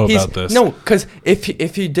people there. know He's- about this. No, because if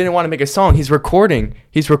he didn't want to make a song, he's recording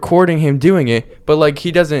him doing it. But like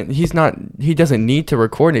he doesn't need to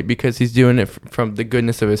record it because he's doing it from the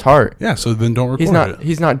goodness of his heart. Yeah, so then don't record it.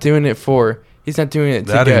 He's not doing it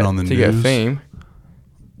That ain't on the to get news. fame.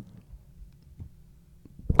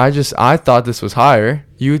 I thought this was higher.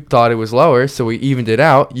 You thought it was lower, so we evened it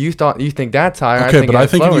out. You think that's higher. Okay, but I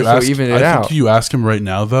it's think lower, if you so ask, we evened I it think out. if you ask him right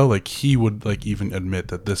now though, like he would like even admit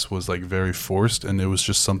that this was like very forced and it was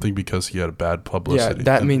just something because he had a bad Yeah, publicity.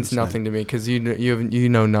 that And means it's like- nothing to me because you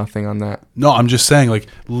know nothing on that. No, I'm just saying like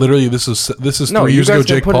literally this is No, 3 you years guys ago. can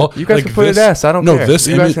Jake put it- Paul. you guys like, can put it this- S, I don't no, care. This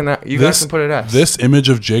You guys image, can guys can put it S. This image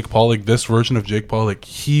of Jake Paul, like this version of Jake Paul, like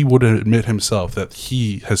he would admit himself that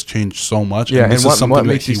he has changed so much. Yeah, and this and is something what that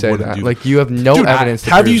makes he you say wouldn't that? do. Like you have no Dude, evidence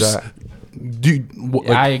to have prove you that. Dude,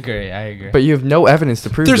 I agree. But you have no evidence to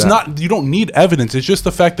prove there's that. not. You don't need evidence. It's just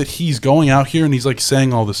the fact that he's going out here and he's like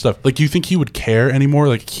saying all this stuff. Like, you think he would care anymore?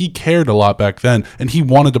 Like, he cared a lot back then, and he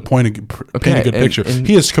wanted to paint a good picture. and-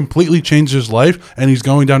 He has completely changed his life, and he's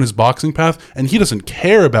going down his boxing path, and he doesn't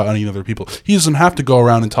care about any other people. He doesn't have to go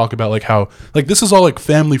around and talk about like how like this is all like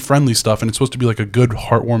family friendly stuff, and it's supposed to be like a good,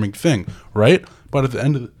 heartwarming thing, right? But at the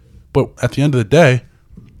end of the day,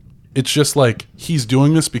 it's just like he's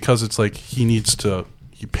doing this because it's like he needs to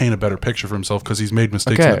paint a better picture for himself because he's made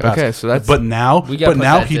mistakes in the past. Okay, so that's- but now We gotta put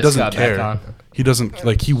that he disc doesn't back care. on. He doesn't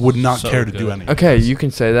like he would not So care to good. do anything. Okay, you can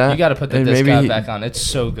say that. You got to put the and disc maybe guy he- back on. It's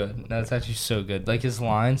so good. That's actually so good. Like his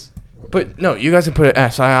lines. But no, you guys can put it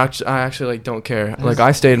S. I actually like don't care. Like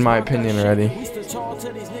I stated my opinion already.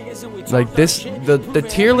 Like this, the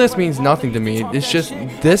tier list means nothing to me. It's just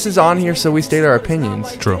this is on here so we state our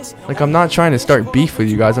opinions. True. Like I'm not trying to start beef with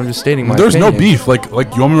you guys. I'm just stating my. There's no opinion. beef. Like you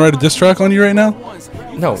want me to write a diss track on you right now?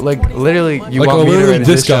 No, like literally, you Like, want me to literally write a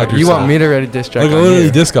diss disc God track. You want yourself. me to write a diss track Like I on literally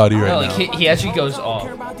you. diss God you right No, like now. he actually goes off.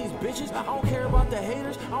 I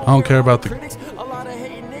don't care about the.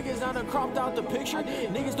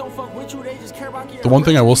 The one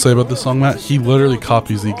thing I will say about this song, Matt, he literally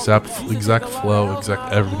copies the exact flow,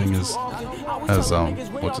 exact everything as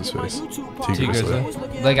what's his face, T Grizzly.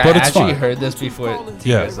 Like But I it's actually fine. heard this before.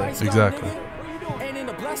 Yeah, exactly.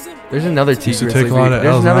 There's another T Used to Grizzly take beat. a lot of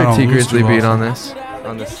There's L's, now I another don't T lose Grizzly too beat often.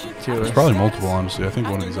 on this tier There's list. probably multiple, honestly. I think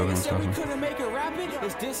one of these other ones has them.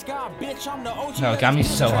 No, it got me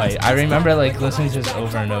so hyped. I remember like listening to this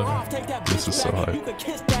over and over. This is so hype.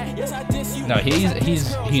 No, he's Dude,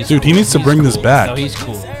 he cool. needs to He's bring cool. this back. No, he's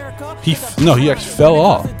cool. He actually fell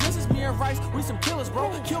off.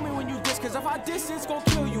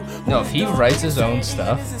 No, if he writes his own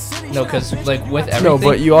stuff. No, because like with everything. No,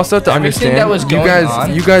 but you also have to everything understand. that was going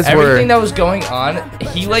on, you guys were. everything that was going on.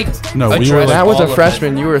 He like No, we were addressed That was all a of it.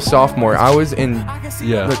 freshman. You were a sophomore. I was in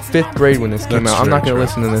Yeah. like 5th grade when this came That's out. I'm not true, gonna true.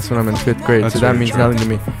 listen to this when I'm in 5th grade, That's so that very means true. nothing to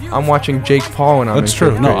me. I'm watching Jake Paul when I'm That's in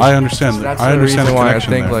true. 5th No, grade. I understand. So that. that's I the understand the reason why I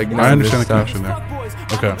connection think, there. like, none I of understand this the connection there.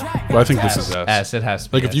 Okay, but I think this is S. S. It has to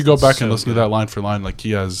be. Like if S. you go back It's and so listen to good. that line for line, like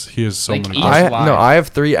he has so Like many. each lines. line. I have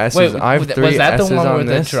 3 S's. Wait, I have 3 was that S's the one on with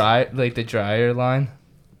this. the dryer line?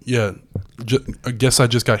 Yeah, I guess I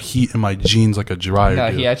just got heat in my genes like a dryer. No,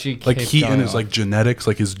 dude. he actually like kept heat in going his on. like genetics,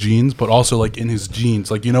 like his genes, but also like in his genes.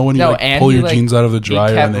 Like you know when you No, like and pull he, your like, genes out of the he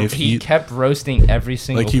dryer kept, and they have he heat. kept roasting every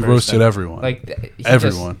single. Like he person. roasted everyone. Like he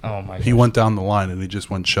Everyone. Just, oh my god. He went down the line and he just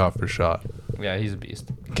went shot for shot. Yeah, he's a beast.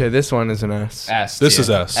 Okay, this one is an S. S. This tier. is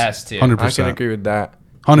S. S tier. 100%. I can agree with that.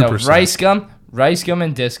 100%. No, Rice Gum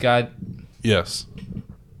and Disc God. Yes.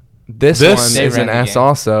 This This- one They is ran an the S game.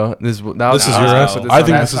 also. This is This is I was your gonna S. put I on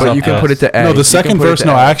think S, this is but up you can S. put it to A. No, You the can second put it verse. to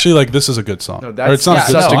No, A. actually, like this is a good song. No, Or that's- it's not yeah,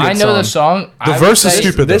 good. no, such a good I know the song. song. The I would verse is say-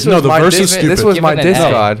 stupid. This No, was the my verse is This stupid. was Give my it an disc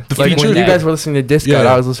A. god. The Like when feature- you guys were listening to disc god,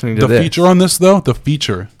 I was listening to the this. feature on this though. The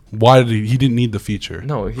feature. Why did he didn't need the feature?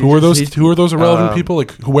 No, he Who are those? just- Who are those irrelevant people?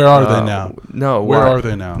 Like, where are they now? No, Where why? are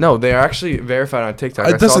they now? No, they are actually verified on TikTok. I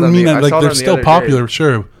It saw doesn't them mean I that like saw they're them the still other day. popular.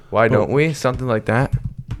 Sure. Why Well- don't we? Something like that.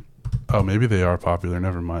 Oh, maybe they are popular.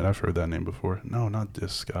 Never mind. I've heard that name before. No, not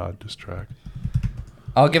Disc God. Diss track.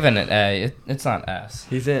 I'll give it an A. It's not S.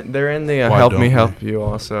 He's in. They're in the Why help don't me we? help you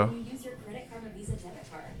also. Use your credit card or Visa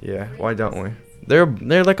debit card. Yeah. Why don't we?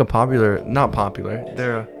 They're like a popular. Not popular.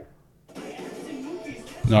 They're.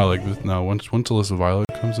 No, like no. Once Alyssa Violet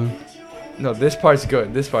comes in, No, this part's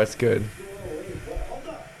good. This part's good.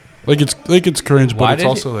 like it's cringe, but it's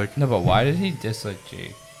also like No, but why did he dislike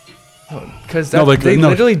Jake? Because No, like, they no.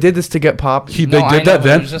 literally did this to get pop. they No, I did know, that but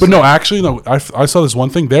then. it was just But no, like- actually no. I saw this one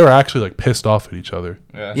thing. They were actually like pissed off at each other.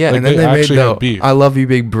 Yeah, Like, and then they they made actually the had beef. "I Love You,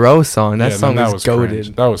 Big Bro" song. That Yeah, song then was cringe.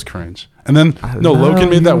 goated. That was cringe. And then I Logan love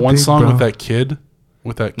made that you, one big song bro. with that kid.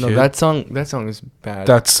 With that kid. No, that song is bad.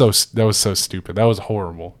 That was so stupid. That was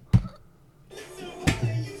horrible.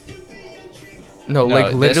 no, like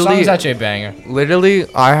this literally, song's actually a banger. literally,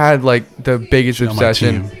 I had like the biggest She on my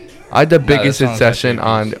obsession. team. I had the this biggest song's obsession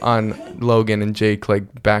actually a on Logan and Jake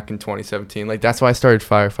like back in 2017. Like that's why I started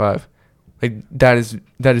Fire 5. Like that is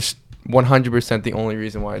 100% the only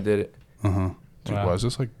reason why I did it. Dude, Wow. why is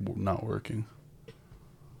this like not working?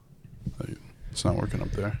 Like, it's not working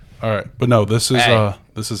up there. All right, but no, this is A.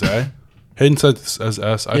 A. Hayden said this as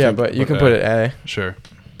S. I yeah, think but you can put it A. Sure.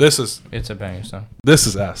 This is It's a banger song.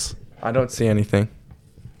 S. I don't see anything.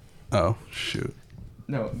 Oh shoot.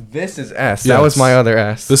 No, this is S. Yes. That was my other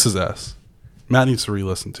S. This is S. Matt needs to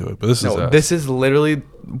re-listen to it, but this is no, S. this is literally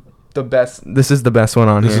the best. This is the best one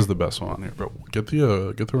on This here. is the best one on here, bro. Get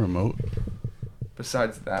the remote.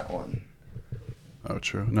 Besides that one. Oh,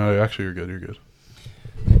 true. No, actually, you're good. You're good.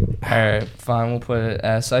 All right, fine. We'll put it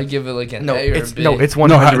S. I give it like an No, A or it's a B. no, it's No,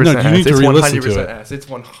 100% you S. need to It's re-listen to 100% it. S. It's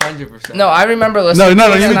 100%. No, I remember No, listening.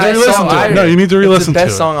 no, to you it need and to I re-listen saw to it. it. No, you need to It's re-listen the to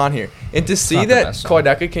best it. song on here. And to see not the that best song.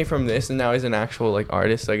 Kodaka came from this and now he's an actual like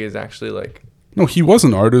artist, like is actually like No, he was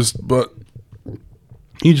an artist, but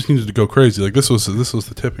he just needed to go crazy. Like this was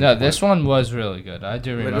the tipping. No, point. this one was really good. I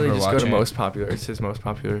do remember literally just go to watching. most popular. It's his most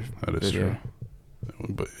popular That is video. true.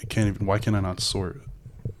 But it can't even. Why can I not sort it?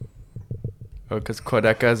 Because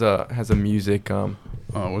Kodaka has a music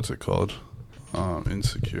What's it called?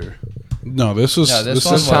 Insecure. No, this was. No, this this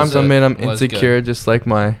one is. sometimes was I made him was insecure good. just like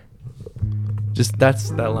my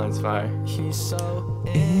that line's fire. He's so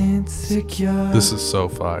Insecure. This is so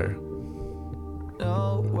fire.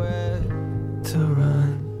 nowhere to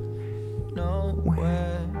run.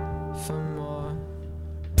 nowhere for more.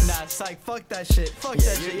 Nah, psych, fuck that shit. Fuck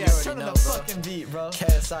that shit. Yeah, turn on the fucking beat, bro.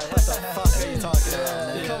 KSI, what the fuck are you talking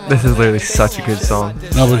about, nigga? This is literally such a good song.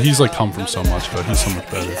 No, but he's like come from so much, but he's so much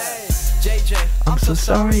better. I'm so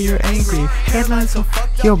sorry you're angry. Headlines so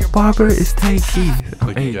fuck your barber is Tay Keith.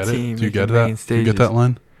 Like you get it? Do you get that? Do you get that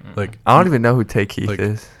line? Like I don't even know who Tay Keith like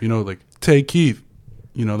is. you know, like Tay Keith.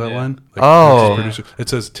 You know that Yeah. line? Like, Oh. producer. It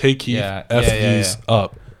says take Keith, Yeah, F yeah, yeah, these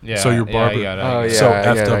up. Yeah. So your barber. I got it. Oh, yeah. So I effed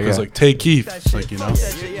get it, up I is get like take Keith, like you know.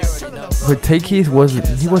 But Take Keith wasn't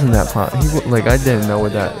that pop. Like I didn't know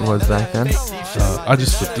what that was back then. I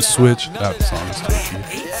just flipped the switch. That song is take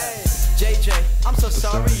Keith. JJ, I'm so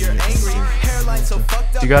sorry you're angry. Hairline so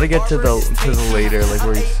fucked up. You gotta get to the later, like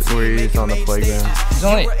where he's on the playground. He's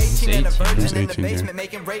only he's 18. He's 18 here.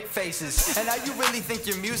 Making rape faces. And now you really think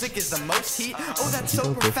your music is the most heat? Oh, that's so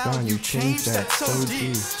So profound. You changed that so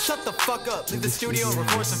deep. deep. Shut the fuck up. Leave the studio and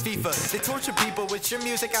record some FIFA. They torture people with your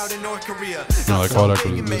music out in North Korea. No, like all that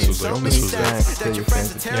was this was like this was Back it. to your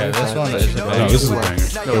friends. Yeah, this one is a No, banger. this is a banger.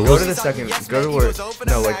 No, It go was to the second. Go to where.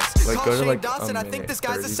 No, like go to like Dawson, I minute think this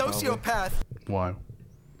guy's a 30 probably. sociopath. Why?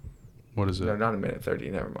 What is it? No, not a minute 30.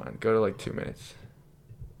 Never mind. Go to like 2 minutes.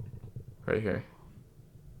 Right here.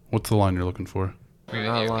 What's the line you're looking for?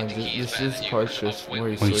 Not line. This part's just where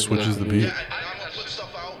When he switches the beat.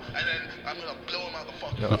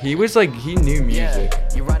 No, he was like he knew music.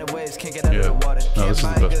 You ride waves, can't get out Yeah. of the water. No, this is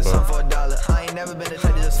the best part. For $1. I ain't never been a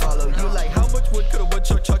type to just follow. You like how much wood could a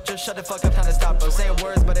woodchuck chuck? Just shut the fuck up, time to stop. I'm saying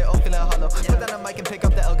words, but they all feeling hollow. Put that on mic and pick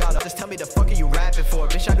up the Elgato. Just tell me the fuck are you rapping for?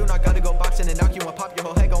 Bitch, I do not gotta go boxing and knock you and pop your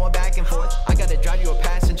whole head going back and forth. I gotta drive you a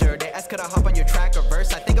passenger. They ask could I hop on your track or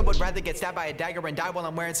verse? I think I would rather get stabbed by a dagger and die while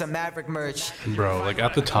I'm wearing some Maverick merch. Bro, like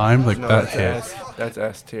at the time, like No, that that's hit. S. That's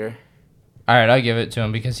S tier. All right, I'll give it to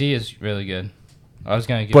him because he is really good. I was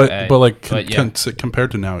gonna give it A, But like yeah.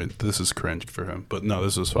 compared to now, this is cringe for him. But no,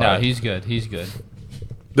 this is fine. No, he's good. He's good.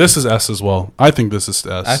 This is S as well. I think this is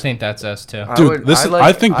S. I think that's S too. Dude,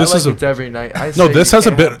 I think this is a- it's every night. No, this has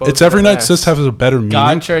a bit. It's every night. Sis has a better meaning.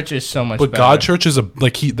 God Church is so much But better. God Church is a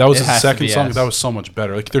like he. That was It his has to second be song. S. That was so much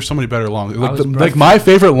better. Like there's so many better songs. Like, was like my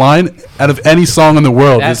favorite line out of any song in the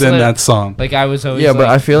world That's is in lit- that song. Like I was always Yeah, but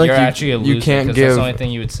I feel like you're you- actually a you loser can't 'cause that's give- the only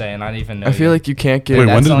thing you would say, and I didn't even know. I feel you. like you can't get. Wait,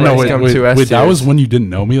 that's when did only no like wait come wait to S wait that tiers. was when you didn't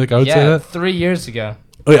know me. Like I would say Yeah, that. 3 years ago.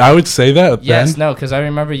 Wait, I would say that. Yes, then? no, because I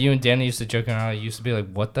remember you and Danny used to joke around. I used to be like,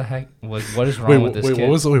 "What the heck? What is wrong Wait, with this wait, kid?"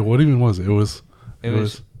 what was? Wait, what even was it? It was. It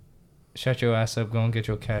was shut your ass up, go and get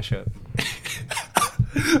your cash up.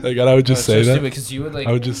 Like I would just say that. because you would like.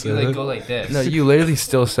 I would just you say like that. go like this. No, you literally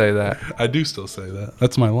still say that. I do still say that.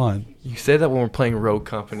 That's my line. You say that when we're playing Rogue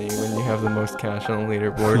Company when you have the most cash on the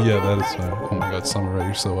leaderboard. Yeah, that is fine. Oh my God, Summer, right?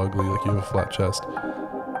 You're so ugly. Like you have a flat chest.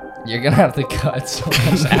 You're gonna have to cut so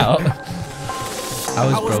much out. I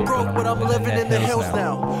was broke, but I'm living in the hills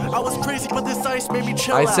now. now. I was crazy, but this ice made me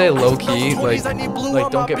chill I'd say out. low key, like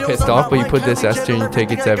don't get pissed off, but you put this S tier and you take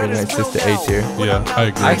it to every night, it's just the A tier. Yeah, I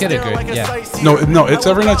agree. I could agree. Yeah. No, it's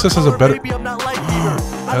every night just has a better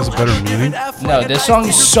has a better meaning. No, this song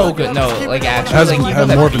is so good. No, like actually, Has- like even has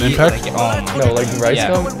the more of an beat, impact? Like, oh my No, like Rice Yeah.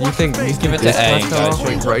 Gum? You think give it to this A, much guys. off?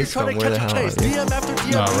 Like Rice Gum, where the hell are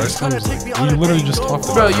you? No, Rice Gum was like we literally just talked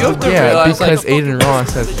about. Bro, it. you have to Yeah, realize because like, Aiden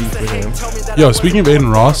Ross has beef with him. Yo, speaking of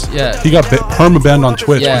Aiden Ross, Yeah. he got perma-banned on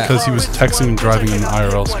Twitch Yeah. because he was texting and driving in an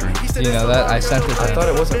IRL stream. you know that I sent it to I him. thought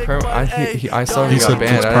it wasn't perm. I saw he He got said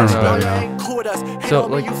banned. it's I don't perma-banned know. now. So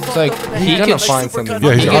like, It's like he's he gonna can find something.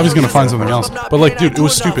 Yeah, he's He obviously can- gonna find something else. But like, dude, it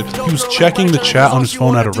was stupid. He was checking the chat on his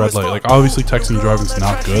phone at a red light. Like, obviously, texting and driving is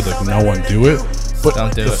not good. Like, no one do it. But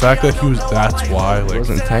Don't do the it. fact that that's why. He Like,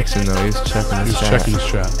 wasn't texting though. He was checking he his was chat. checking his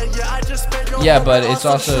chat. Yeah, but it's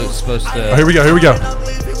also supposed Oh, to. here we go. Here we go.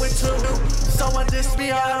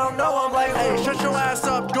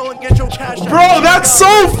 Bro, that's so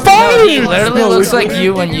No, funny. he literally looks like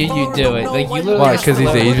you when you do it. Like you literally. Why? just Because he's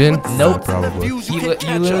flare- Asian? Nope. Probably. You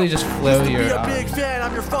literally just flare your arms.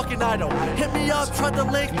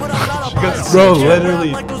 Bro,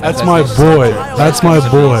 literally, that's my boy. That's my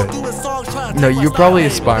boy. No, you're probably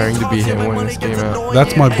aspiring to be him when this came out.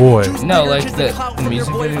 That's my boy. No, like the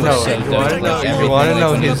music video No, was so you dope. wanna Like know? everything. You wanna like,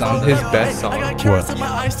 know when he was his on his the- best song?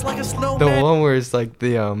 What? The one where it's like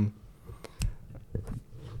the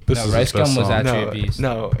This No, is his Rice best Gum was song. actually No, a beast.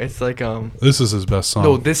 no, it's like This is his best song.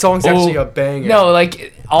 No, this song's actually a banger. No,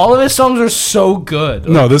 like all of his songs are so good.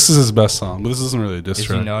 No, this is his best song. But this isn't really a diss If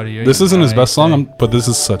you track. know it, you're This isn't his gonna best song, say. but this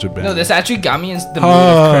is such a band. No, this actually got me in the mood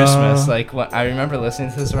Ah. of Christmas. Like when I remember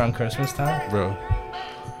listening to this around Christmas time. bro.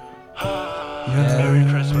 Merry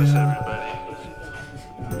Christmas,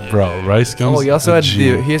 everybody. Bro, Rice Gum's Oh, he also a had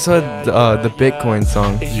G. the the Bitcoin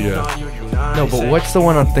song. Yeah. No, but what's the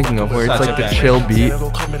one I'm thinking of where it's Such like a the banger. chill beat?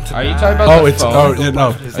 Are you talking about Oh, the it's phone? yeah, no,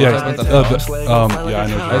 yeah, about the yeah, I know. Are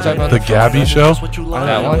you What talking about the Gabby show.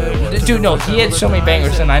 That one? Dude, no, he had so many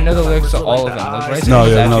bangers, and I know the lyrics to all of them. Like, Rice No, Gum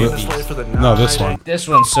was yeah, no, actually a beast. No, this one. This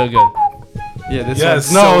one's so good. Yeah, this Yes,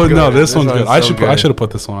 one's no, so good. no, this one's good. I so should good. have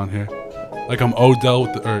put this one on here. Like I'm Odell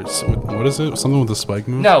with the, or what is it? Something with the spike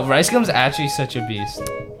move. No, Rice Gum's actually such a beast.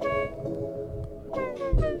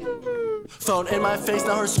 Phone in my face,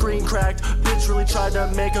 now her screen cracked. Bitch really tried to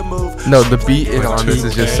make a move. No, the beat in on this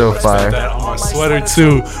is just so fire. That on my sweater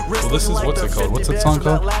too. Well, this is what's it called? What's that song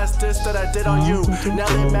called?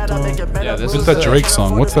 Yeah, this What's is that Drake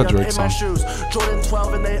song? What's that Drake song? Jordan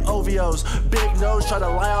 12 and they OVOs. Big nose try to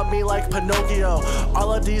lie on me like Pinocchio.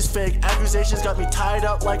 All of these fake accusations got me tied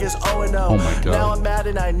up like it's O&O. Oh my God. Now I'm mad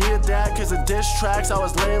and I needed that cause the diss tracks I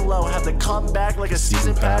was laying low. Had to come back like a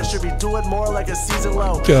season pass. Should be doing more like a season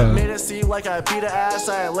low. God. Made it seem like I beat a ass.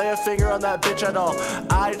 I ain't lay a finger on that bitch at all.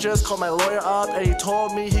 I just called my lawyer up and he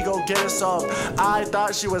told me he gon' get us up. I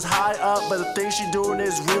thought she was high up, but the thing she doing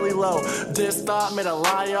is really low. This thought made a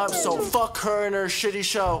lie up, so fuck her and her shitty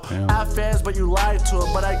show. Have fans, but you lied to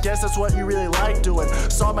him, but I guess that's what you really like doing.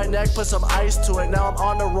 Saw my neck, put some ice to it. Now I'm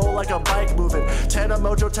on the roll like a bike moving. Tana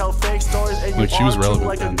Mojo tell fake stories and you Like, she was on to relevant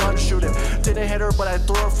like then. a gun shooting. Didn't hit her, but I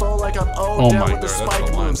threw her phone like I'm Oh Odell my God, with the that's spike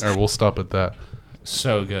the line. moves. All right, we'll stop at that.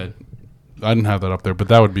 so good. I didn't have that up there, but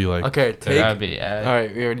that would be like. Okay, take. That'd be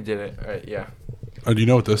Alright, we already did it. Alright, yeah. Oh, do you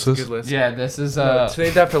know what this is? Good list. Yeah, this is No,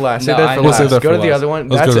 save that for last. Save no, that I for know. We'll save last. that Go for to the last. other one.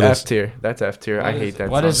 Let's That's go to F this. tier. That's F tier. I hate that.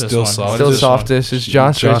 What song. is this Still one? soft. What Still is this one? softest. It's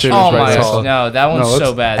Josh Josh Richards. Oh Richards, my right? gosh, no, that one's No, so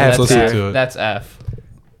let's- bad. let's That's listen F. to it. That's F.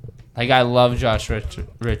 Like I love Josh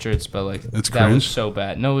Richards, but like It's that was cringe? so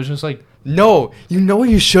bad. No, it was just like No, you know what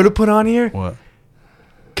you should have put on here? What?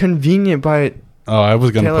 Convenient by Oh, I was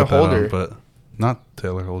gonna Taylor put that Holder. on, but not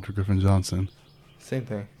Taylor Holder, Griffin Johnson. same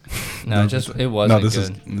thing. no, just it No, wasn't this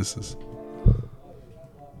good. is this is.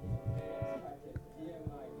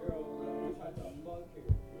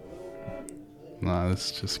 Nah,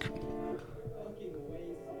 this is just.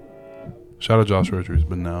 Shout out Josh Richards,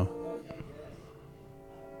 but no.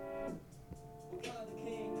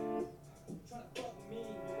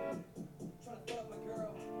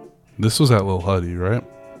 This was at Lil Huddy, right?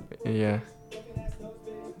 Yeah.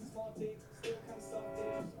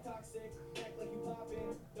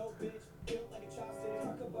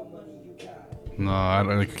 No,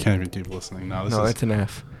 I can't even keep listening. No, this No, is it's an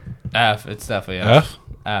F. F. It's definitely F.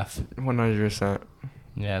 F. 100%.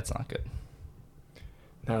 Yeah, it's not good.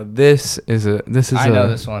 Now this is a. I know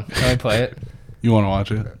this one. Can we play it? You want to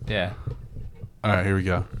watch it? Yeah. All right, here we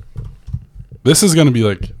go. This is gonna be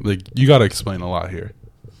like you gotta explain a lot here.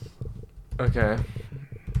 Okay.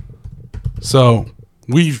 So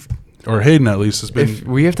or Hayden at least has been. If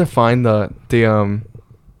we have to find the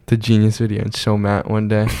Genius video and show Matt one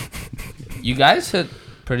day. You guys hit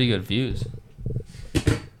pretty good views.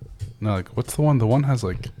 No, like what's the one? The one has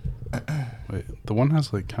like. Wait, the one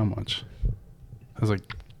has like how much? Has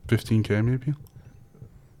like 15K maybe.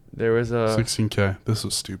 There was a 16K. This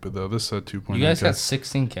was stupid though. This said 2.9K. You guys got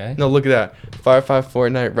 16K. no. Look at that. Firefive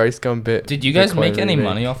Fortnite Rice Gum Bit. Did you guys Bitcoin make any remake.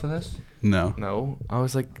 money off of this? No. No, I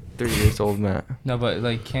was like 3 years old, Matt. No, but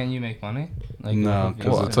like, can you make money? Like, No, with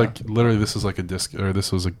because views? it's like literally this is like a disc or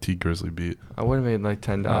this was like T Grizzly beat. I would have made like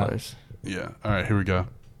 $10. Yeah. All right, here we go.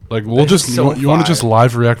 Like we'll It's just so you want to just fire.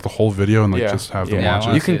 live react the whole video and like Yeah. just have them Yeah, I watch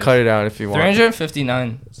wanna You it. can see cut it out if you want.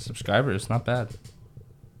 359 subscribers. Not bad.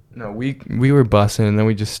 No, we were bussing and then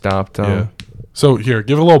we just stopped. Yeah. So here,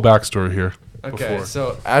 give a little backstory here. Okay, before.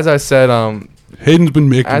 so as I said, Hayden's been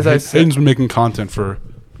making As I said- Hayden's been making content for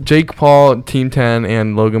Jake Paul, Team 10,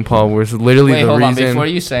 and Logan Paul was literally Wait, the hold on. reason. Before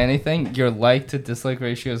you say anything, your like to dislike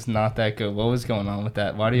ratio is not that good. What was going on with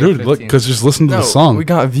that? Why do you dude. have Look, 15? because just listen to no, the song. we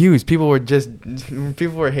got views. People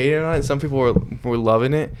were hating on it. Some people were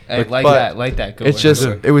loving it. Hey, But like that. Go It's ahead.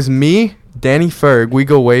 just it was me, Danny Ferg. We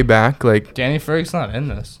go way back. Like Danny Ferg's not in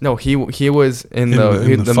this. no, he was in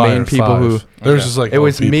In the main people who. There's Okay. just like It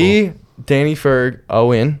was people. me, Danny Ferg,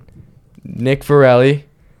 Owen, Nick Varelli,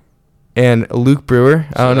 and Luke Brewer.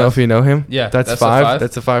 I So don't know that's- if you know him. Yeah, that's that's a 5. five?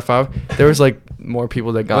 That's a 5. There was like more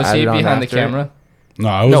people that got Was he added on behind the after. camera? No,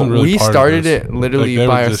 I No, wasn't really we part of started this. it literally Like, they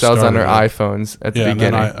by were just ourselves on our started it. iPhones at the Yeah, and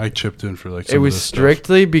then beginning. I chipped in for like. It was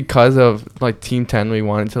strictly because of like Team 10. We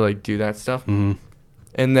wanted to like do that stuff, Mm-hmm.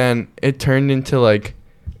 and then it turned into like,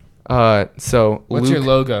 so What's Luke, your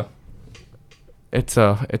logo? It's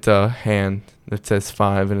a hand that says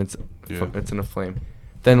 5 and Yeah. it's in a flame.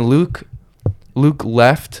 Then Luke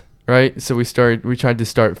left, right? So we tried to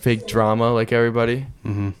start fake drama like everybody.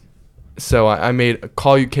 Mm-hmm. So I made a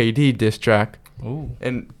Call You KD diss track, Ooh.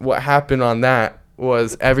 and what happened on that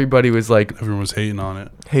was everybody was like Everyone was hating on it.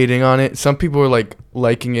 hating on it. Some people were like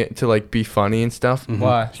liking it to like be funny and stuff. Mhm.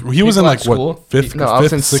 Why? He was in People like at school? what fifth? No, I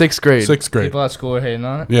was in fifth, sixth grade. Sixth grade. People at school are hating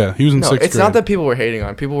on it. Yeah, he was in No, sixth it's grade. not that people were hating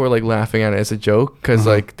on it. People were like laughing at it as a joke because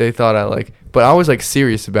Uh-huh. like they thought I like, but I was like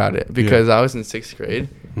serious about it because I was in 6th grade.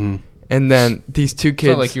 Mhm. And then these two kids,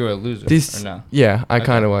 Felt like you were a loser. these or no? yeah, I Okay.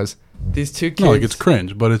 kind of was. These two kids, No, like it's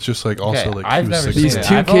cringe, but it's just like also Okay, like I've he was never sixth seen These it. grade.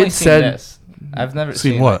 two I've only kids seen said- this. I've never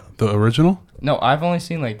Seen seen what? The original? No, I've only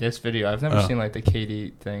seen like this video. I've never Oh. seen like the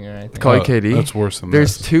KD thing or anything. Call Oh, it KD. That's worse than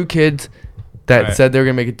There's this. 2 kids that Right. said they were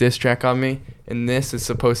gonna make a diss track on me, and this is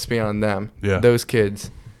supposed to be on them. Yeah. Those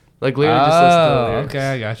kids. Like literally just listen to the lyrics. Okay,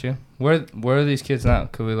 I got you. Where are these kids now?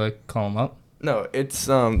 Could we like call them up? No, it's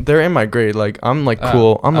they're in my grade. Like I'm like Oh,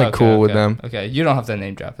 cool. I'm like okay, cool with okay, them. Okay, you don't have to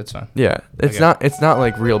name drop. It's fine. Yeah. It's Okay. not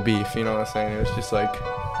like real beef, you know what I'm saying? It was just like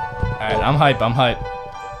All right, I'm hype. I'm hype.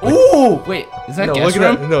 ooh. Wait, is that No, guest look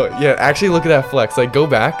at room? that. No, yeah, actually look at that flex. Like go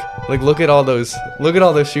back. Like look at all those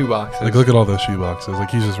shoe boxes. Like, look at all those shoe boxes.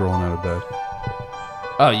 Like, he's just rolling out of bed.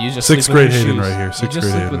 Oh, you just Sixth sleep with grade your Hayden shoes. right here. You Sixth just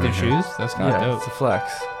grade sleep Hayden with your right here. shoes. That's kind of yeah, dope. it's a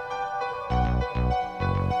flex.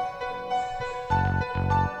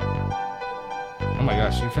 Oh my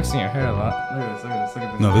gosh, you're fixing your hair a lot. Look at this, look at this, look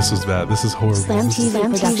at this. No, this is bad. This is horrible. Slam TV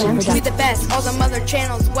production. We the best, all them other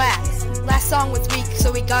channels whack. Last song was weak,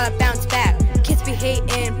 so we gotta bounce back. Kids be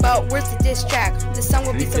hating, but where's the diss track? The song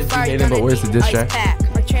will be so Kids be fire, you're hating, but gonna where's the need diss ice track?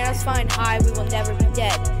 pack. Our channel's flying high, we will never be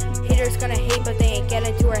dead. Haters gonna hate, but they ain't get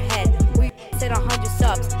into our head. We said 100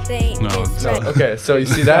 subs, they ain't No, diss no. track. Okay, so you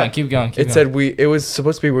see Keep going, that? keep going. Keep It going. said it was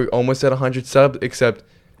supposed to be we're almost at 100 subs, except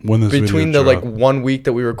When this between the video like dropped. 1 week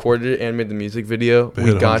that we recorded it and made the music video, They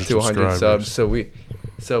we hit got 100 to 100 subs. subscribers.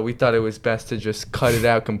 So we thought it was best to just cut it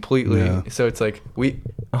out completely. Yeah. So it's like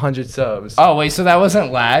 100 subs. Oh wait, so that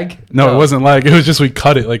wasn't lag? No, it wasn't like it was just we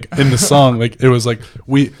cut it like in the song. Like it was like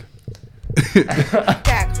we.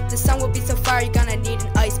 Track. The song will be so fire, you're gonna need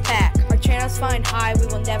an ice pack. Our channel's flying high, we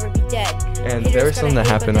will never be dead. And Haters there was something gonna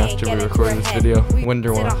that hate, but happened they ain't after get we into recorded our this head. video. We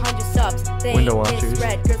Window said watch. 100 subs, they Window ain't watchers.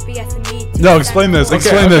 misread. Girls be asking me to No, sign explain their this. forward.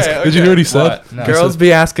 Explain this. okay, Did you hear what he said? What? No. Girls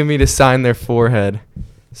be asking me to sign their forehead.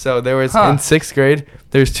 So there was Huh. in 6th grade,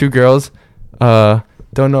 there's 2 girls.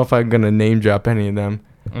 Don't know if I'm gonna name drop any of them,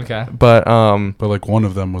 Okay. but But like one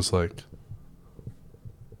of them was like,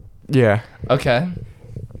 yeah. Okay.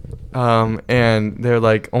 And they're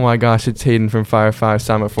like, oh my gosh, it's Hayden from Fire 5,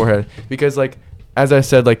 sign my forehead. Because like, as I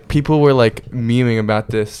said, like people were like memeing about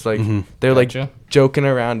this, like Mhm. they're like Gotcha. joking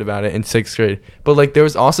around about it in 6th grade. But like there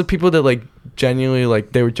was also people that like genuinely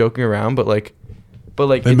like they were joking around, but like They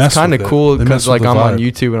it's mess kind of with it. cool They because mess with like the I'm on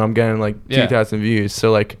vibe. YouTube and I'm getting like Yeah. 2,000 views.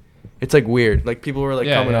 So like it's like weird. Like people were like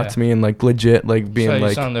Yeah, coming yeah, up yeah. to me and like legit like being So you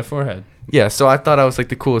like signed their forehead. yeah. So I thought I was like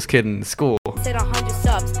the coolest kid in the school. Said 100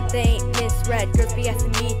 subs, they ain't misread. Girls be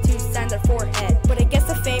asking me to sign their forehead. But I guess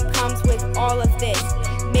the fame comes with all of this.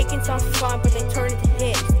 Making songs for fun, but they turn into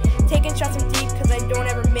hits. Taking shots from deep, cause I don't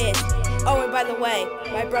ever miss. Oh, and by the way,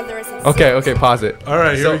 my brother is in Okay, sixth. okay, pause it. all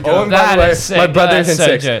right, here So, we go. oh, and by That the way, is sick. my brother is in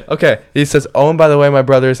That's so 6th. good. Okay, he says, oh, and by the way, my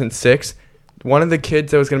brother is in 6th. One of the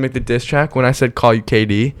kids that was gonna make the diss track when I said "Call You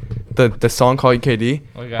KD," the song "Call You KD,"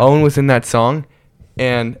 Okay. Owen was in that song,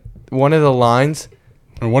 and one of the lines,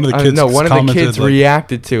 Or one of the kids. one of the commented, kids like,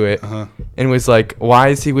 reacted to it Uh-huh. and was like, "Why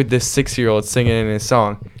is he with this 6-year-old singing in his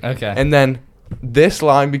song?" Okay. And then this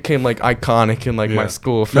line became like iconic in like my Yeah.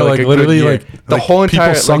 school for No, like like, a literally, good year. like- The like, whole people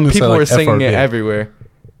entire sung like this at, people like, were singing it FRB. everywhere.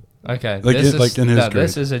 Okay. Like, this it- is like, in his this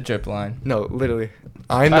grade. is a drip line. No, literally.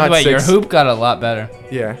 I'm By not the way, 6. your hoop got a lot better.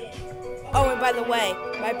 Yeah. Oh, and by the way,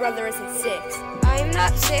 my brother is in 6th. I am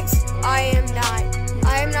not 6, I am 9.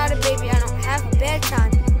 I am not a baby, I don't have a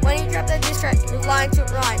bedtime. When you drop that diss track, you're lying to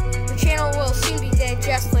rhyme. The channel will soon be dead,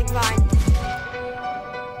 just like Vine.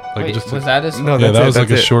 Like Wait, just was that his? No, yeah, that's that it, was like a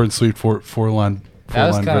that's it. short and sweet four line That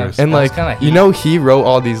was kinda- verse. And That's like kinda you heat. know he wrote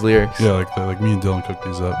all these lyrics. Yeah, like me and Dylan cooked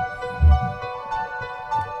these up.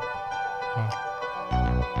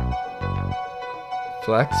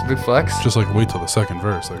 Flex, big flex. Just like wait till the second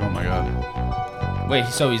verse. Like, oh my god. Wait,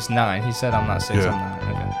 so he's 9. He said I'm not 6. Yeah. I'm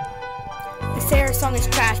 9. Okay. The Sarah song is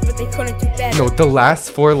trash, but they couldn't do better. No, the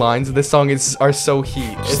last 4 lines of this song are so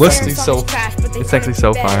heat. It's listen. actually Sarah's so song is trash, but they it's actually couldn't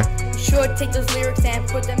so do better. fire. You should take those lyrics and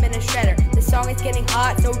put them in a shredder. The song is getting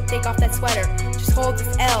hot, so take off that sweater. Just hold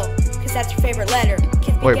this L, cause that's your favorite letter.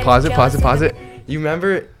 Kids be Wait, getting pause it, pause jealous it, pause and it. You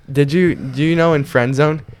remember? Do you know in Friend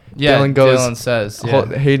Zone? Yeah. Dylan goes. Dylan says. Yeah.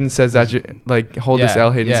 Hold, Hayden says that you like hold this Yeah,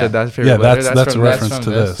 L. Hayden yeah. said that's your favorite Yeah, letter. that's a from reference from to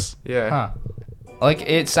this. this. Yeah. Huh. Like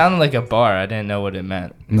it sounded like a bar. I didn't know what it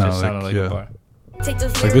meant. It No, just like, sounded like yeah. a bar. Take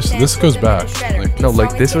those Like, lyrics this and goes put them in a back. shredder. Like- The No, like,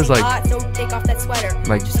 song is this was, getting like- hot, so take off that sweater.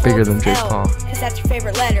 Like, Just bigger hold than this Jake L, Paul. Cause that's your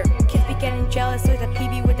favorite letter. Kids be getting jealous like a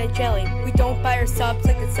PB with that jelly. We don't buy our subs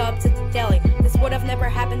like the subs at the deli. This would have never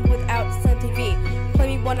happened without Sun TV.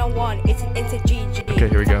 Play me one-on-one, it's an instant GGD. Okay,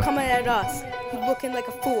 here we go. Stop coming at us, you looking like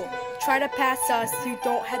a fool. Try to pass us, you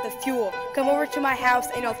don't have the fuel. Come over to my house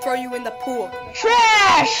and I'll throw you in the pool.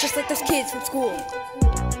 Trash! Just like those kids from school.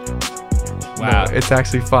 Wow. No, it's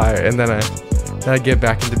actually fire. And then I get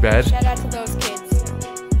back into bed. Shout out to those kids.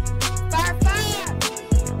 Fire,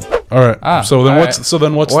 fire! All right. So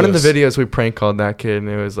then what's one this? of the videos we prank called that kid, and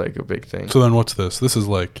it was like a big thing. So then what's this? This is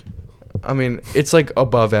like. I mean, it's like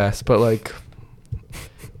above S, but like,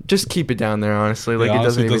 just keep it down there. Honestly, like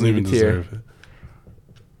honestly, it doesn't even need a tier. deserve it.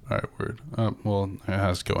 All right, word. Well, it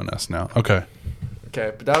has to go in S now. Okay.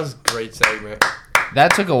 Okay, but that was a great segment.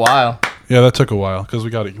 That took a while. Yeah, that took a while because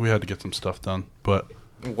we had to get some stuff done, but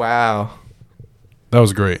Wow. that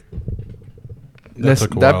was great.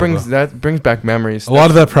 That brings back memories. A lot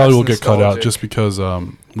of that probably will That's get cut out nostalgic. just because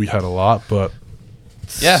we had a lot, but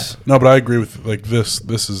Yeah. no, but I agree with like this.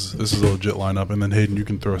 This is a legit lineup, and then Hayden, you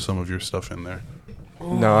can throw some of your stuff in there.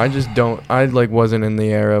 No, I just don't. I like wasn't in the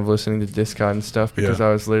era of listening to Discot and stuff because Yeah.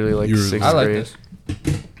 I was literally like You were- sixth I like grade.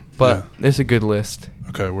 this. But it's a good list.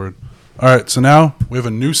 Okay, word. All right, so now we have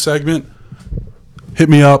a new segment. Hit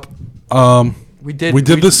me up. We did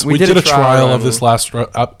a trial of run. this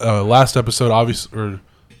last episode, obviously, or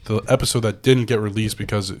the episode that didn't get released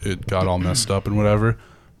because it got all messed up and whatever.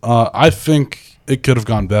 I think it could have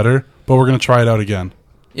gone better, but we're gonna try it out again.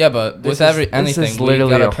 Yeah, but This with is anything, we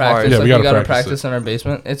literally gotta a practice. hard- Yeah, we we gotta gotta practice practice in our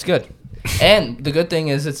basement. It's good. And the good thing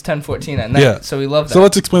is it's 10:14 at night, Yeah. so we love that. So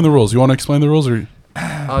let's explain the rules. You want to explain the rules, or You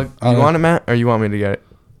want it, Matt, or you want me to get it?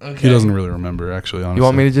 Okay. he doesn't really remember actually? Honestly, You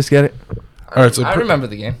want me to just get it? All right, so I remember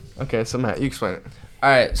the game. Okay, so Matt, you explain it. All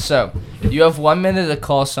right, so you have 1 minute to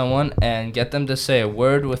call someone and get them to say a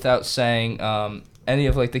word without saying any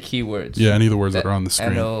of like the keywords. Yeah, any of the words that are on the And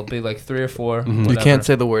screen. it'll be like 3 or 4. Mhm. You whatever. can't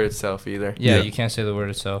say the word itself either. Yeah, Yeah. you can't say the word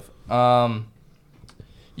itself.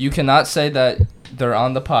 You cannot say that they're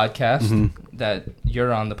on the podcast. Mhm. That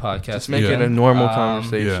you're on the podcast. Just make Yeah. it a normal Um,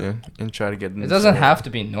 conversation and try to get them. It to doesn't say have to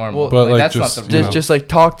be normal. Well, But, like, that's just, not the you rule. know. Just like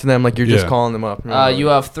talk to them like you're just Yeah. calling them up. You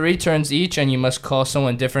have 3 turns each, and you must call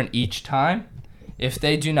someone different each time. If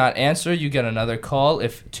they do not answer, you get another call.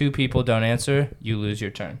 If 2 people don't answer, you lose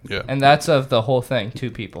your turn. Yeah. And that's of the whole thing,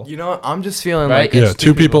 2 people. You know what? I'm just feeling Right? like Yeah, it's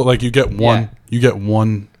 2 people. Like you get one. Yeah.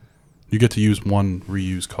 You get to use one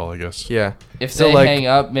reuse call, I guess. Yeah. If So, they like- hang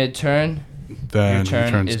up mid-turn, Then your your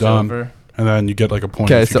turn turn's is done, over. and then you get like a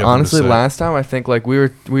point. Okay, if you so get them to honestly, say it. last time I think like we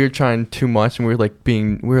were trying too much and we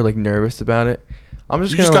were like nervous about it. I'm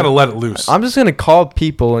just you gonna just gotta let it loose. I'm just gonna call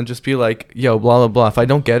people and just be like, yo, blah blah blah. If I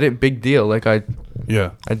don't get it, big deal. Like Yeah.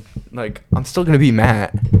 I'm still gonna be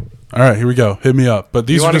Matt. All right, here we go. Hit me up. But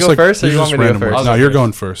these You are wanna just go like first or these you are want just me to go random first? words. I'll No, go you're first.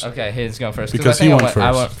 going first. Okay, he's going first. Because I he think went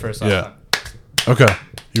I first. went first last Yeah. time. Okay,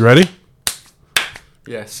 you ready?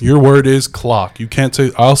 Yes. Your word is clock. You can't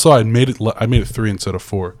say. Also, I made it 3 instead of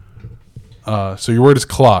 4. So your word is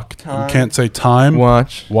clock. Time. You can't say time,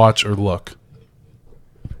 Watch. or look.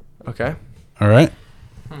 Okay. All right.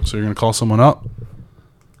 So you're gonna call someone up.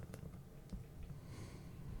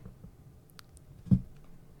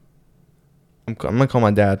 I'm gonna call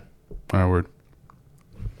my dad. All right, word.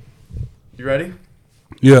 You ready?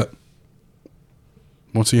 Yeah.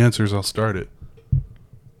 Once he answers, I'll start it.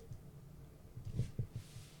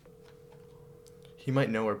 He might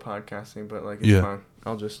know we're podcasting, but like it's Yeah. fine.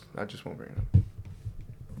 I just won't bring it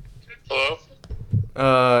up.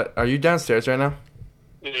 Hello? Are you downstairs right now?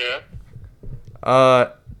 Yeah.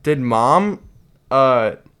 Did mom,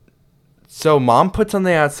 so mom put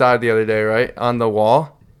something outside the other day, right? On the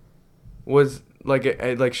wall. Was, like,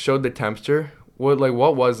 it like, showed the temperature. What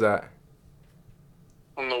was that?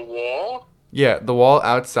 On the wall? Yeah, the wall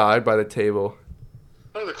outside by the table.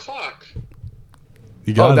 Oh, the clock.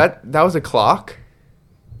 You got Oh, it. that was a clock?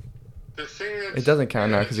 The thing that's... It doesn't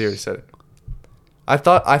count now because he already said it. I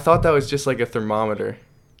thought that was just, like, a thermometer.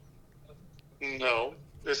 No,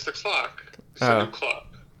 it's the clock. It's Oh. a new clock.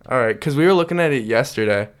 All right, because we were looking at it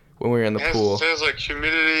yesterday when we were in the It pool. has like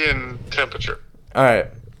humidity and temperature. All right,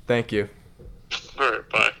 thank you. All right,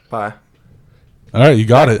 bye. Bye. All right, you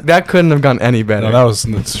got it. That couldn't have gone any better. No,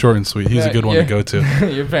 that's short and sweet. He's a Yeah, good one to yeah. go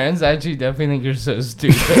to. Your parents actually definitely think you're so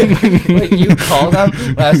stupid. Like you called them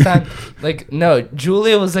last time. Like no,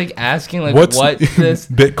 Julia was like asking like What's what this.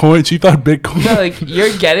 Bitcoin? She thought Bitcoin. No, like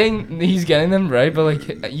he's getting them right, but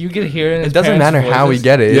like you could hear in his It doesn't parents' matter how we voices-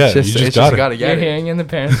 get it. Yeah, It's just, you just it's got just it. gotta You're get it. hearing in the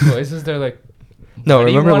parents' voices. They're like, No, What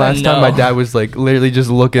do you remember wanna last time my know? dad was like, literally just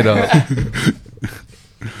look it up.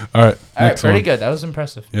 All right, all right, next pretty one. good. That was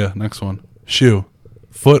impressive. Yeah, next one. Shoe,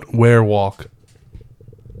 foot, wear, walk.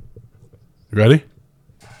 You ready?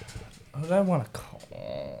 What did I want to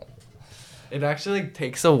call? It actually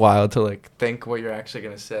takes a while to like think what you're actually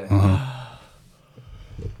gonna say.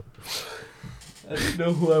 I don't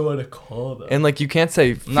know who I want to call them. And like you can't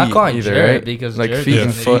say feet I'm not calling either, Jared right? because like Jared's feet an and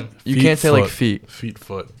idiot. foot. You Feet, can't say like foot. feet. Feet,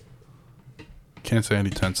 foot. Can't say any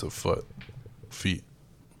tense of foot. Feet,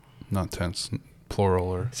 not tense, plural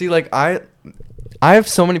or See, like I have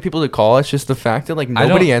so many people to call. It's just the fact that like I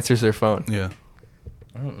nobody don't- answers their phone. yeah.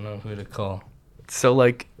 don't know who to call. So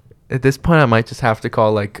like, at this point, I might just have to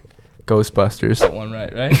call like Ghostbusters. Got one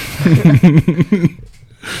right?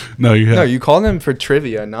 No, you have. No, you call them for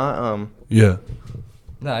trivia, not Yeah.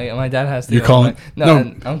 No, my dad has to. You're go calling. away. No,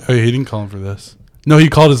 I'm- hey, he didn't call him for this. No, he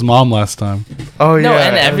called his mom last time. Oh yeah. no,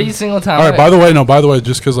 and every single time. All right. By the way,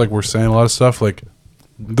 just because like we're saying a lot of stuff, like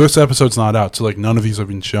this episode's not out, so like none of these have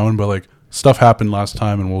been shown, but like stuff happened last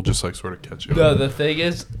time, and we'll just like sort of catch you. No, up. the thing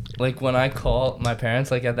is, like when I call my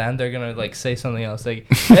parents, like at the end, they're gonna like say something else, like,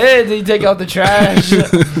 "Hey, did you take out the trash?"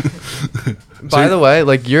 By the way,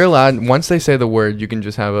 like you're allowed once they say the word, you can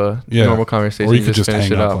just have a normal conversation. or you could just finish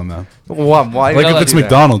hang it up up on them. Why? Like No, if like- it's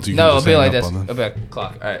McDonald's, you can No, just it'll be hang like up this. on It'll be like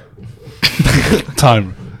clock. All right. them.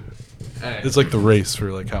 Time. All right. It's like the race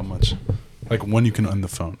for like how much, like when you can end the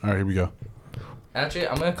phone. All right, here we go. Actually,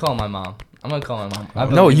 I'm gonna call my mom. I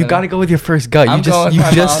No, you gotta go with your first gut. I'm You going just with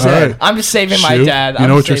my just mom. said. Alright. I'm just saving my Shoot. dad. You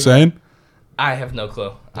know what you're saying? I have no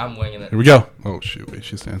clue. I'm winging it. Here we go. Oh shoot! Wait,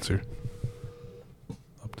 she has to answer.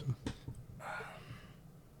 Up to.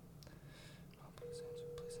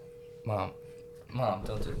 Mom,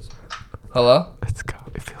 don't do this. Hello, Let's go.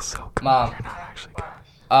 It feels so good. Mom. You're not actually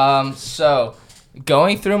going. So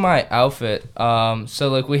going through my outfit. So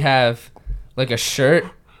like we have like a shirt,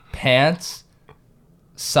 pants,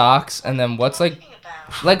 socks, and then what's like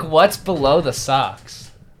what's below the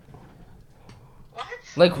socks?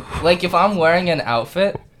 Like if I'm wearing an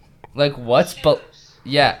outfit, like what's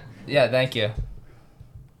yeah, thank you.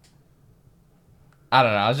 I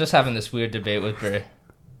don't know. I was just having this weird debate with Brie.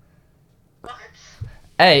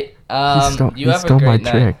 Hey, you have a great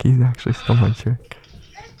night. He actually stole my trick.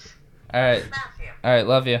 All right,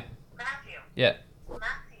 love you. Yeah.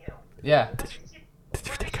 Yeah. Did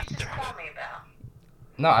you take out the trash?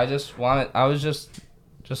 No, I just wanted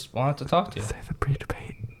to talk to you. Say the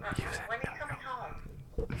pre-debate. Use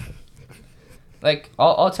it. Like,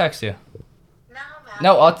 I'll text you.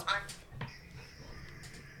 No, All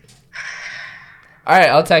right,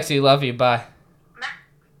 I'll text you. Love you. Bye.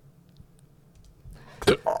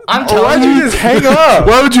 I'm telling Why'd you just hang up?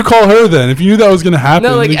 Why would you call her then if you knew that was gonna happen?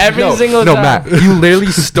 No, like every single No, time. Matt, you literally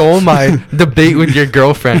stole my debate with your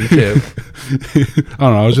girlfriend, too. I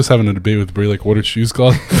don't know. I was just having a debate with Brie. Like, what are shoes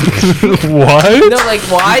called? What? No, like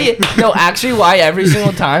why? No, actually, why every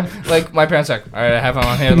single time? Like my parents are like, all right, I have them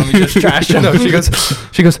on here. Let me just trash them. No, she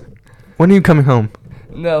goes, when are you coming home?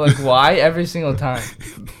 No, like why every single time?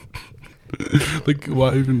 Like,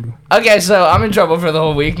 why even? Okay, so I'm in trouble for the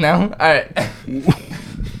whole week now. All right.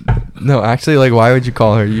 No, actually, like, why would you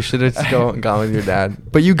call her? You should have gone with your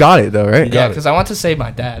dad. But you got it, though, right? Yeah, because I want to save my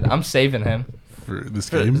dad. I'm saving him. For this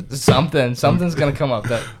For game? something's gonna come up.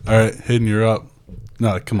 That All right, Hayden, you're up.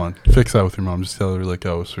 No, come on. Fix that with your mom. Just tell her, like,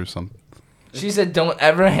 oh, or something. she said, don't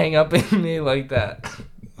ever hang up in me like that.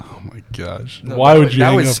 Oh, my gosh. No, Why would you That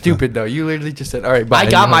hang was up stupid, though. You literally just said, all right, bye. I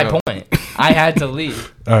and got you my hung up. point. I had to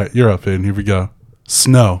leave. Then? All right, you're up, Hayden. Here we go.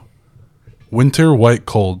 Snow. Winter, white,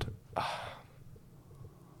 cold.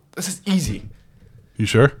 This is easy. You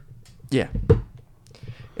sure? Yeah.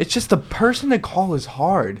 It's just the person to call is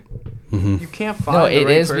hard. Mm-hmm. You can't find No, the it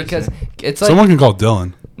right is person. because it's like Someone can call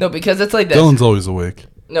Dylan. no, because it's like this. Dylan's always awake.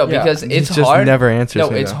 No, Yeah, because he it's just hard. never answers No,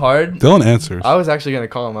 me, it's though. hard. Dylan answers. I was actually going to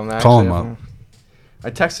call him. I'm Call actually him up.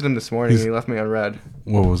 I texted him this morning. He's- And he left me on red.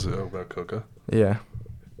 What was it about Coca? Yeah.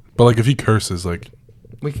 But, like, if he curses, like,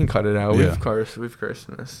 We can cut it out. Yeah. We've cursed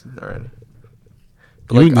in this already.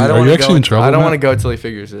 You in- are you actually in trouble, I don't Matt? want to go until he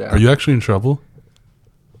figures it out. are you actually in trouble?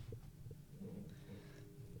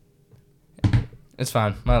 It's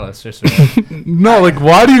fine. My list just. No, like,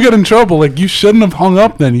 why do you get in trouble? Like, you shouldn't have hung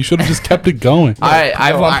up then. You should have just kept it going. All right, I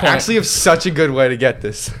have No, one I point. actually have such a good way to get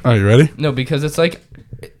this. All right, you ready? No, because it's like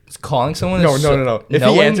it's calling someone. No. is If he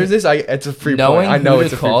knowing- answers this, it's a free point. knowing I know who it's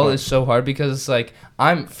to a free call point. is so hard because it's like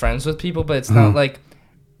I'm friends with people, but it's not like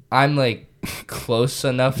I'm like close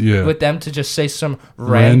enough Yeah. with them to just say some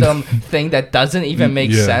random thing that doesn't even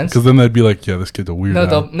make sense. Because then they'd be like, yeah, this kid's a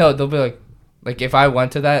weirdo. They'll be like if I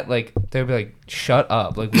went to that, like they'd be like, shut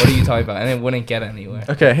up, like what are you talking about, and it wouldn't get anywhere.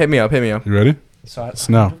 Okay, hit me up. You ready? So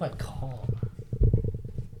Snow. Who do I call?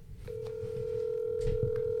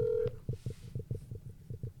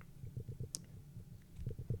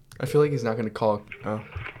 I feel like he's not gonna call. Oh.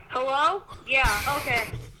 Hello? Yeah, okay.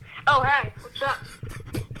 Oh, hey, what's up?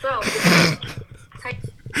 So, hey,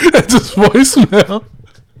 It's his voicemail.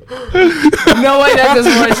 No way, that's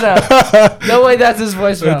his voicemail. No way, that's his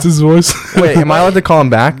voicemail. That's his voice. Wait, am I allowed to call him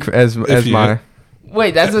back as you- my?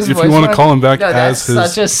 Wait, that's his If voicemail. you wanna call him back no, that's as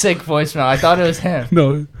his- such a sick voicemail. I thought it was him.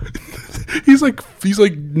 No. He's like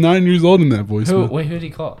 9 years old in that voicemail. Who? Wait, who did he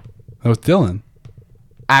call? That was Dylan.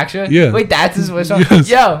 Actually? Yeah. Wait, that's his wish song? Yes.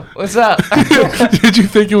 Yo, what's up? Did you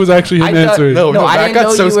think it was actually him I thought- answering? No, I Matt didn't got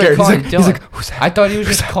know so you were scared. He's calling like, Dylan. who's that? I thought he was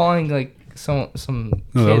just calling like some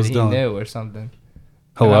No, that kid was he Dylan. knew or something.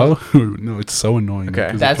 Hello? No, it's so annoying.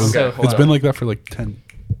 Okay. 'cause That's it's so been, it's funny. been like that for like 10.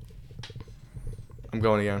 I'm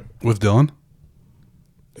going again. With Dylan?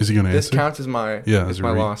 Is he going to This answer? counts as my Yeah, as as a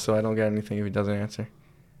my read. loss, so I don't get anything if he doesn't answer.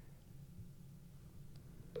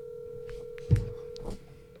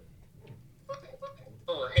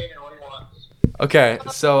 Okay,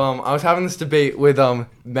 so I was having this debate with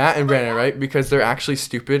Matt and Brandon, right? Because they're actually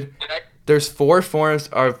stupid. There's 4 forms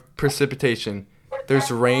of precipitation. There's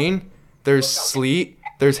rain, there's sleet,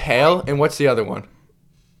 there's hail, and what's the other one?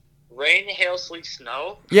 Rain, hail, sleet,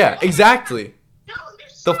 snow. Yeah, exactly.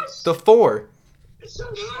 The 4. Yeah,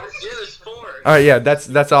 there's 4. All right, yeah,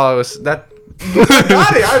 that's all I was. That I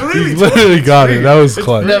got it. I He literally. literally got it. That was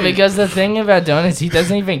clutch. No, because the thing about Dylan is he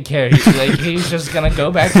doesn't even care. He's just gonna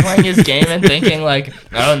go back to playing his game and thinking like,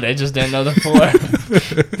 oh, they just didn't know the 4.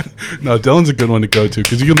 No, Dylan's a good one to go to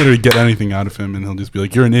because you can literally get anything out of him and he'll just be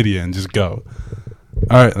like, you're an idiot, and just go.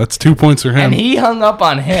 All right, that's 2 points for him. And he hung up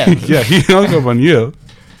on him. Yeah, he hung up on you.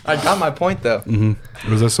 I got my point though.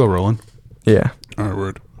 Was that still rolling? Yeah. All right,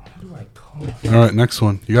 word. All right, next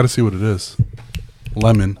one. You got to see what it is.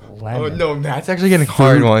 Lemon. Oh no, Matt's actually getting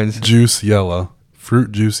hard Fruit ones. Juice yellow.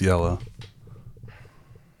 Fruit juice yellow.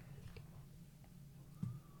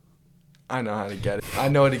 I know how to get it. I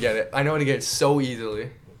know how to get it. I know how to get it so easily.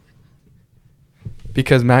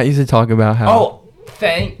 Because Matt used to talk about how. Oh,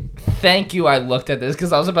 thank you. I looked at this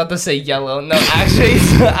because I was about to say yellow. No, actually,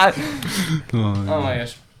 oh my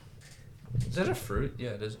gosh. Is it a fruit?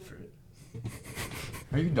 Yeah, it is a fruit.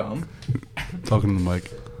 Are you dumb? Talking to the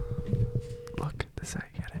mic. Look, this is how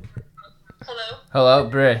you get it. Hello. Hello,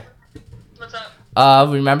 Bray. What's up?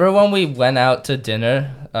 Remember when we went out to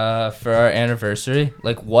dinner for our anniversary?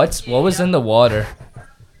 Like, what was in the water?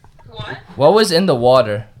 What? What was in the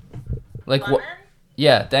water? Like, what? Lemon?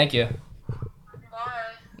 Yeah, thank you. Why?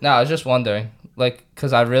 No, I was just wondering. Like,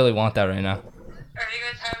 because I really want that right now. Are you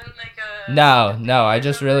guys having like a... No, I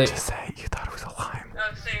just really. Say you thought it was a lime.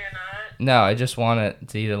 Oh, so you're not? No, I just wanted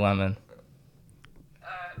to eat a lemon.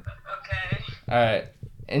 Okay. Alright.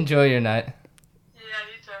 Enjoy your night. Yeah,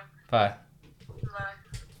 you too. Bye.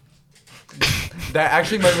 Bye. That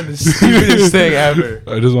actually might have been the stupidest thing ever.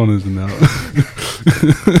 I just wanted to know.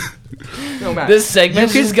 No, Matt. This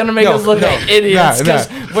segment is gonna make no, us look no, like idiots Matt,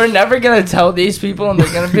 because we're never gonna tell these people, and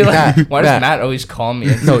they're gonna be like, Matt, "Why does Matt. Matt always call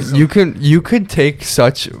me?" And No, say you could take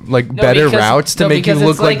such like better because- routes to no, make you because look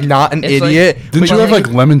it's like, like- not an it's like- idiot. Didn't but you have make-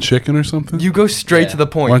 like lemon chicken or something? You go straight to the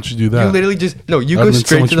point. Why don't you do that? You literally just you That'd go been so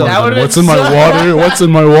straight much to the more That fun. would've What's been in my so- water? What's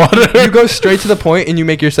in my water? you go straight to the point and you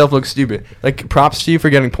make yourself look stupid. Like props to you for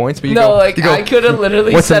getting points, but you no, go, like you go, I could have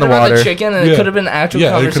literally "What's in said the about the water?" chicken, and Yeah. it could have been actual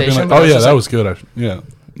Yeah, it could've been conversation. like, but I oh was yeah, just that like- was good. Actually. Yeah.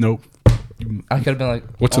 Nope. I could have been like,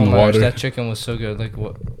 What's oh in the my gosh, water? that chicken was so good. Like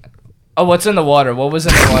what? Oh, what's in the water? What was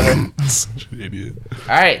in the water? Such an idiot.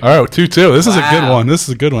 All right. All right, 2-2. This is a good Wow. one. This is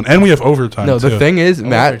a good one, and we have overtime. No, the too. thing is,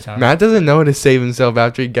 Matt Overtime. doesn't know how to save himself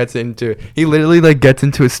after he gets into it. He literally like gets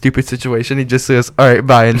into a stupid situation. He just says, "All right,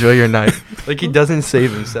 bye, enjoy your night." Like he doesn't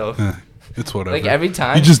save himself. Eh, it's whatever. Like every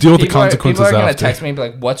time, You just deal with the people consequences People are gonna after. text me and be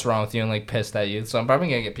like, "What's wrong with you?" and like pissed at you. So I'm probably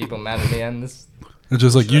gonna get people mad at me. And this, It's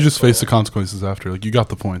just like you just face the consequences after. Like you got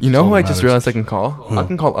the point. You That's know all who that I just matters. realized I can call? Who? I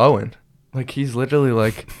can call Owen. Like he's literally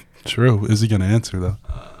like, True. Is he gonna answer though?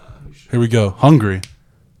 Here we go. Hungry.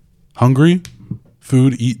 Hungry.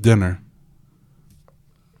 Food. Eat dinner.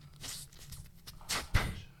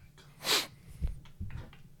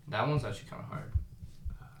 that one's actually kind of hard.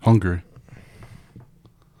 Hungry.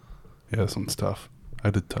 Yeah, this one's tough. I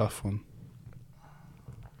did tough one.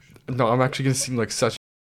 no, I'm actually gonna seem like such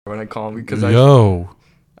when I call him because Yo.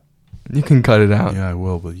 you can cut it out. Yeah, I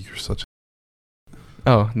will. But you're such.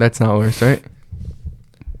 Oh, that's not worse, right?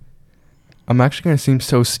 I'm actually gonna seem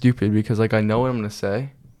so stupid because like I know what I'm gonna say.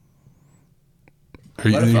 Are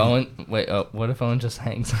you, What if you, Owen? Wait, what if Owen just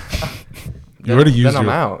hangs? you already used Then I'm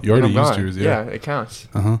your- out. You already Then I'm used gone. yours. Yeah. it counts.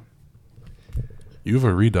 Uh huh. You have a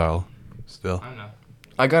redial. Still. I know.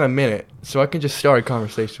 I got a minute, so I can just start a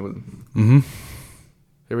conversation with him. Mm-hmm.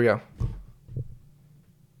 Here we go.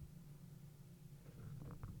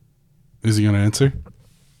 Is he gonna answer?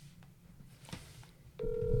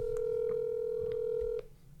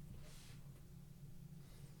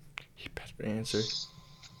 He better answer.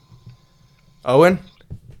 Owen?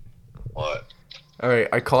 What? All right,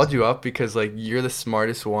 I called you up because like you're the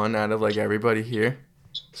smartest one out of like everybody here.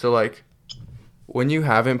 So like when you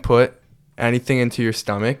haven't put anything into your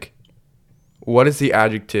stomach, what is the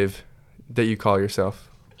adjective that you call yourself?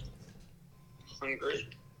 Hungry.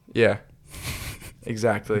 Yeah.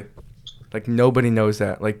 Exactly. Like, nobody knows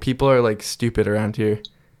that. Like, people are, like, stupid around here.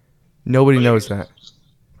 Nobody knows that.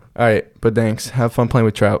 All right, but thanks. Have fun playing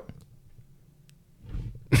with Trout.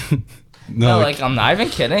 No, like, I'm not even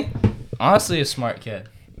kidding. Honestly, a smart kid.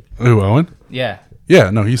 Who, Owen? Yeah. Yeah,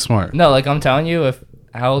 no, he's smart. No, like, I'm telling you,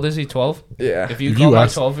 how old is he, 12? Yeah. If you If call you my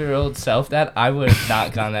ask- 12-year-old self that, I would have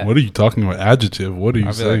not gone that. What are you talking about? Adjective. What are you I'd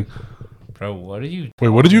be saying? Bro, what are you... Wait,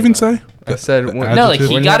 what did you even say? I said, The when, No, like, adjective?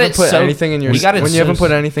 he when got you it haven't put so... anything in your he got it when you so haven't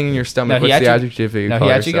put anything in your stomach, No, he what's the actually- adjective that you No, call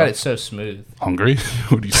he actually got it yourself? so smooth. Hungry?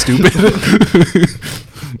 What are you, stupid?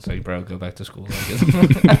 It's like, bro, go back to school.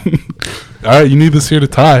 All right, you need this here to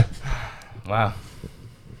tie. Wow.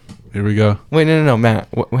 Here we go. Wait, no, Matt.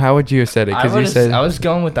 How would you have said it? Because you said... I was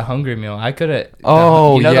going with the Hungry Meal. I could have...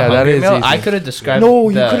 Oh, you know yeah, the that Hungry is Meal? easy. I could have described No,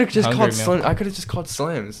 you the could have just Hungry called Meal. Slim. I could have just called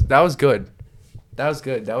Slims. That was good. That was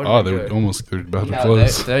good. That would Oh, have they been were good. almost they're about to No,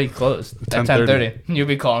 close. they're closed. At 10:30. 10:30. You'll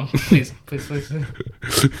be calling. Please.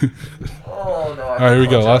 Oh, no. All right, here we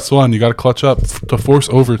go. Last one. You got to clutch up to force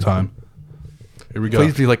overtime. Here we go.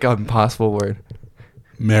 Please be like an impossible word.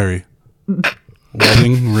 Marry.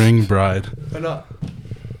 Wedding ring bride. No.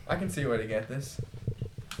 I can see where to get this.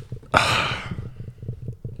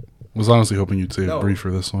 Was honestly hoping you'd say No. a brief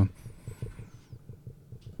for this one.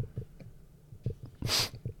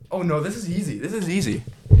 Oh, no, this is easy. This is easy.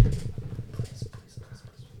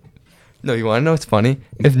 No, you want to know what's funny?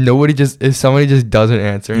 If somebody just doesn't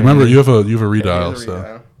answer. You remember, you have a Yeah, redial, he has a so.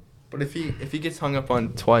 redial. But if he gets hung up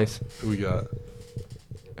on twice. Who we got?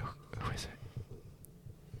 Who is it?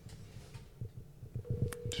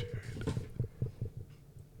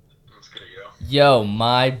 Let's get it, go. Yo,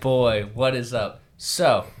 my boy. What is up?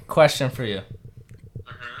 So, question for you.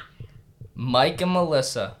 Mike and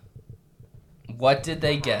Melissa. What did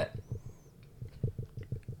they get?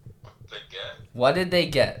 They get. What did they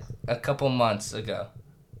get a couple months ago?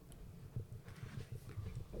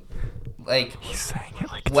 Like, He's saying it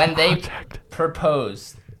like it's when a they project.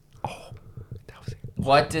 proposed, Oh, that was it.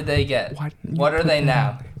 what did they get? Why didn't you What are put they that now?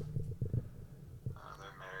 on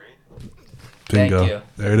They're married. Thank Bingo. you.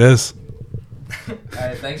 There it is.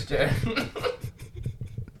 Alright, thanks, Jared.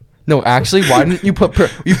 No, actually, why didn't you put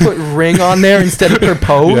ring on there instead of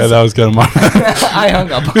propose? Yeah, that was good. I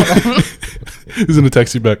hung up on him. He's gonna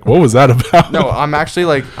text you back. What was that about? No, I'm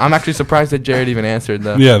actually surprised that Jared even answered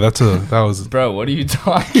though. Yeah, that was. Bro, what are you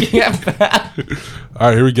talking about? All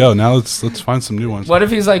right, here we go. Now let's find some new ones. What if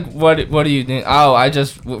he's like, what are you doing? Oh, I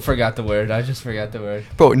just forgot the word.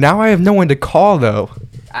 Bro, now I have no one to call though.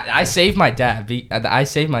 I saved my dad. I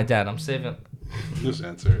saved my dad. I'm saving. Just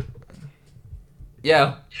answer it. Yeah.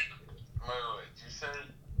 Wait. You said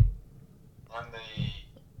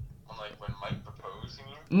when Mike proposed, you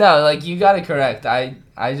mean? No, like you got it correct. I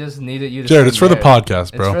just needed you to. Jared, say it's for the Jared.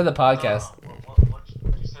 podcast, bro. It's for the podcast. What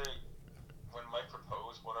you say? When Mike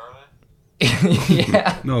proposed, what are they?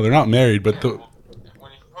 Yeah. No, they're not married, but the, When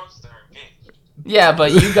he proposed, they're engaged. Yeah,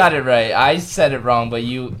 but you got it right. I said it wrong, but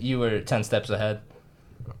you were 10 steps ahead.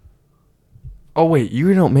 Oh wait,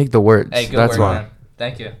 you don't make the words. Hey, good That's work, why. man.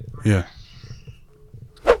 Thank you. yeah.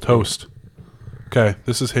 Toast. Okay,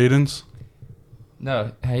 this is Hayden's.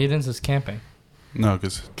 No, Hayden's is camping. No,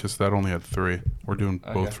 because that only had 3. We're doing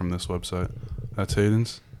both Okay. from this website. That's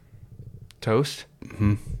Hayden's. Toast.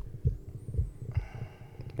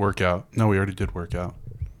 Workout. No, we already did workout.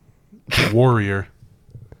 Warrior.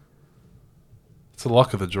 It's the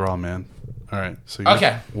luck of the draw, man. All right. So you got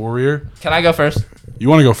Okay. Warrior. Can I go first? You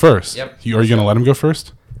want to go first? Yep. Are you gonna let him go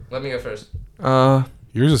first? Let me go first.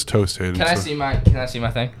 Yours is Toast, Hayden. Can I so- see my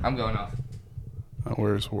thing? I'm going off.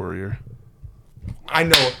 Where's Warrior? I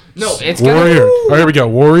know. No, it's Warrior. gonna. All right, here we go.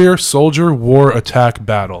 Warrior, soldier, war, attack,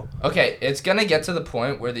 battle. Okay, it's gonna get to the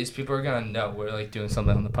point where these people are gonna know we're like doing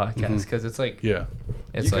something on the podcast because it's like Yeah.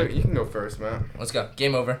 it's like you can go first, man. let's go.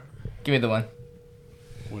 Game over. Give me the one.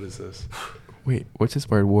 What is this? Wait, what's this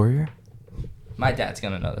word? Warrior? My dad's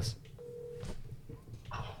gonna know this.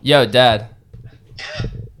 Yo, Dad.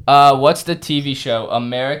 What's the TV show?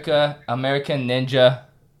 American Ninja.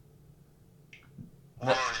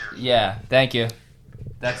 Yeah, thank you.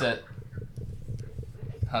 That's it.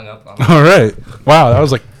 Hung up on me. All right. Wow, that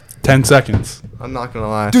was like 10 seconds. I'm not gonna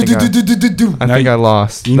lie. I think I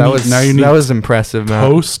lost. You need- now you need that was impressive, man.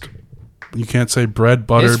 Toast. You can't say bread,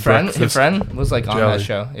 butter, His breakfast. friend was like on jelly. that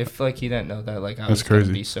show. If like he didn't know that, like I That's was gonna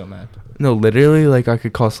crazy. be so mad. No, literally, like I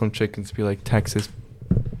could call Slim Chickens be like Texas,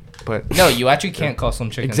 but No, you actually can't call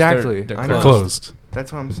some chickens. Exactly. They're I They're know. closed.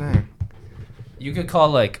 that's what I'm saying. You could call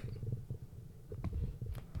like.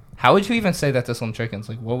 How would you even say that to some chickens?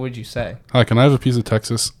 Like, what would you say? Hi, can I have a piece of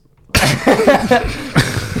Texas?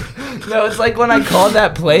 No, it's like when I called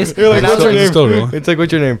that place. You're like, and I what's was your like, Still name? rolling. It's like,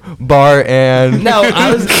 what's your name? Bar and. No,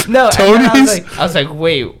 I was no. and then Tony's? I was like,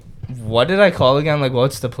 wait, what did I call again? Like,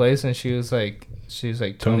 what's the place? And she was like,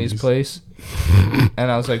 Tony's place.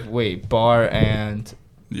 And I was like, wait, bar and.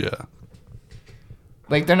 Yeah.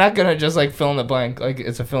 Like, they're not gonna just like fill in the blank. Like,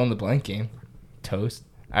 it's a fill in the blank game. Toast.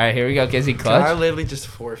 All right, here we go. Is he Can I clutch? literally just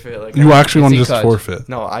forfeit? Like, You actually Is want to he just clutch? forfeit.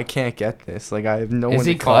 No, I can't get this. Like, I have no one Is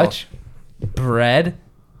he to call. clutch? Bread,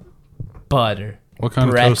 butter, What kind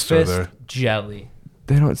of breakfast, toast are there? jelly.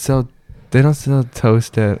 They don't sell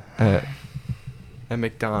toast at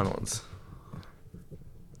McDonald's.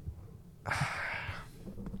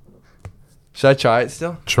 Should I try it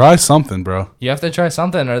still? Try something, bro. You have to try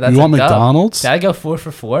something, or that's You a want dub. McDonald's? Did I go 4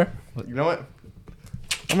 for 4? You know what?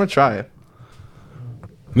 I'm gonna try it.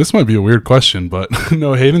 This might be a weird question, but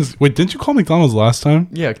no, Hayden's. Wait, didn't you call McDonald's last time?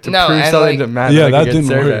 Yeah, to No, prove and, something like- to Matt. Yeah, I could that get didn't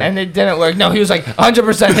served work. at. And it didn't work. No, he was like,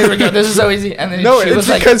 100%. Here we go. This is so easy. And then No, she it's was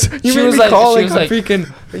like, because you she made was me like, call she like was a like,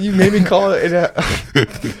 freaking. You made me call it at.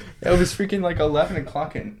 It was freaking like 11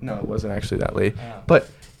 o'clock. No, it wasn't actually that late. But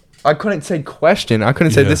I couldn't say question. I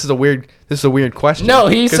couldn't say Yeah. this is a weird question. no,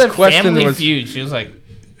 he 'Cause said question Family was- Feud. She was like,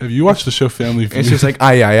 Have you watched the show Family Feud? And she's like,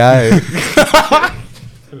 aye, aye, aye.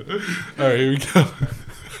 all right, here we go.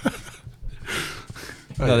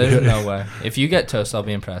 no, there's no way. If you get toast, I'll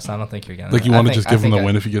be impressed. I don't think you're gonna. Like, you I want to think- just I give him think the I-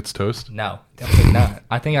 win if he gets toast? No, definitely not.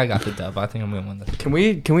 I think I got the dub. I think I'm gonna win this. Can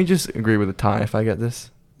we just agree with a tie if I get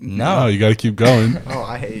this? No, you got to keep going. Oh,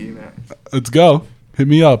 I hate you, man. Let's go. Hit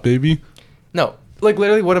me up, baby. No, like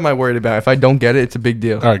literally, what am I worried about? If I don't get it, it's a big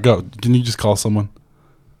deal. All right, go. Can you just call someone?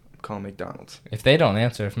 Call McDonald's. If they don't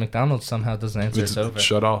answer, if McDonald's somehow doesn't answer, it's over.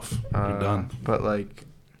 Shut off. You're done. But like,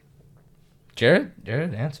 Jared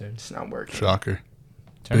answered. it's not working. Shocker.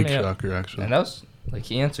 Turn Big me up. shocker, actually. And that was like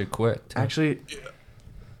he answered quick. too. Actually,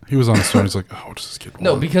 He was on the phone. He's like, oh, what does this kid want?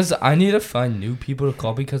 No, because I need to find new people to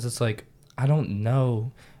call because it's like I don't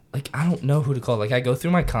know. Like I don't know who to call. Like I go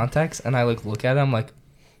through my contacts and I like look at it. I'm like,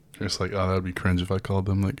 You're just like, oh, that would be cringe if I called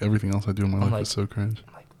them. Like, everything else I do in my life like- is so cringe.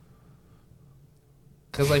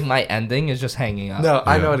 because like my ending is just hanging up. no,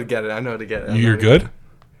 I Yeah. know how to get it. I know how to get it. You're good?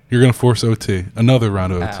 You're going to force OT. Another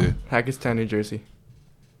round of OT. Ow. Hackettstown, New Jersey.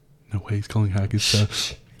 No way he's calling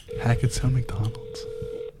Hackettstown. Hackettstown McDonald's.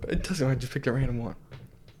 It doesn't. I just picked a random one.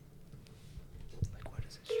 Like what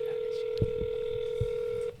is his strategy?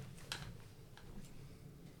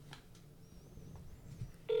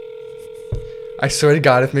 I swear to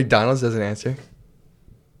God, if McDonald's doesn't answer,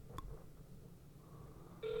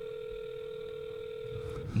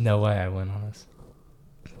 No way I win on this.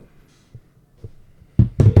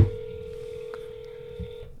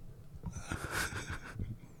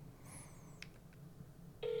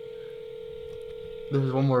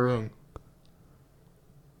 there's one more ring.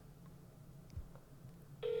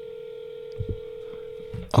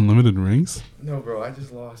 Unlimited rings? No, bro, I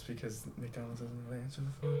just lost because McDonald's doesn't answer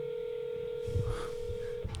the phone.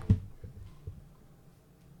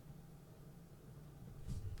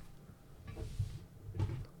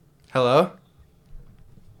 Hello?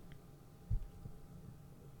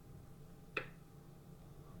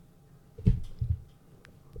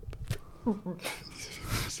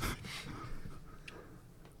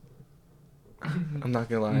 I'm not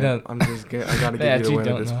gonna lie. No. I'm just gonna. I gotta They give you the actually win at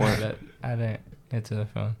don't this know point. that I didn't answer the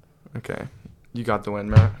phone. Okay, you got the win,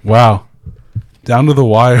 Matt. Wow. Down to the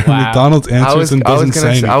wire. Wow. McDonald's answers and doesn't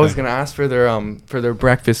say anything. I was gonna ask for their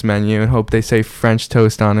breakfast menu and hope they say French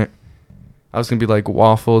toast on it. I was gonna be like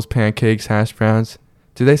waffles, pancakes, hash browns.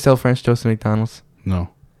 Do they sell French toast at McDonald's? No.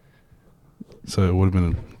 So it would have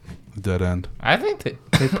been a dead end. I think they.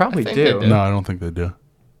 They probably I think do. they do. No, I don't think they do.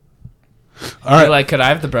 All You're right. like, could I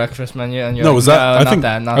have the breakfast menu? And you're No, like, was that? no, I not think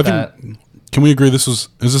that, not I that. think. Can we agree this is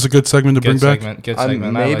this a good segment to Good bring back? segment. Good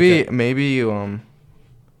segment. I like Maybe it. maybe you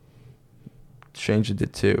change it to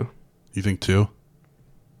 2. You think two?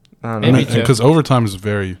 I don't know. Maybe two. Because overtime is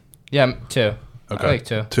very Yeah, 2. okay. I like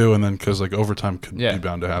 2. Two, and then because like overtime could Yeah. be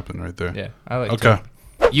bound to happen right there. Yeah, I like Okay.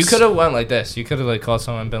 2. You could have went like this. You could have like called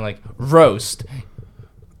someone and been like, roast.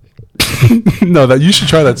 No, that you should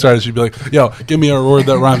try that strategy. You'd be like, yo, give me a word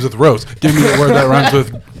that rhymes with roast. Give me a word that rhymes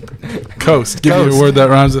with coast. Give me Coast. a word that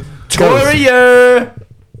rhymes with Warrior.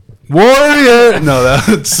 warrior. No,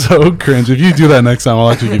 that's so cringe. If you do that next time,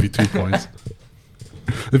 I'll actually give you 2 points.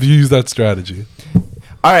 If you use that strategy.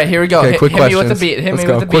 All right, here we go. Okay, hit quick hit questions. me with the beat. Hit Let's me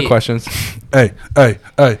go. with the Quick beat. questions. Hey. All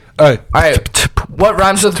right, what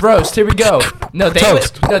rhymes with roast? Here we go. No,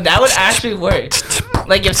 Toast. no, that would actually work.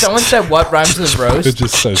 Like if someone said what rhymes with roast, It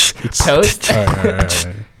just says it's Toast? All right.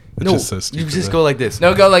 It No, just says you stupid. just go like this.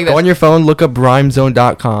 no, go like Go on this. your phone, look up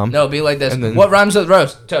rhymezone.com. No, be like this. And then- What rhymes with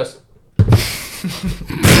roast? Toast.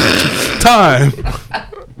 Time.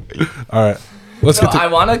 All right. Let's No, get to I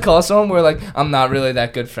want to call someone where like I'm not really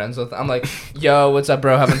that good friends with. I'm like, yo, what's up,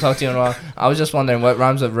 bro? Haven't talked to you in a while. I was just wondering what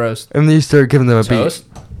rhymes with roast. And then you start giving them a Toast.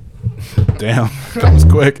 Damn. That was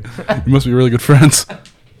quick. You must be really good friends.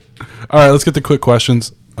 All right, let's get to quick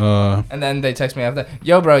questions. And then they text me after,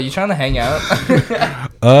 yo, bro, you trying to hang out?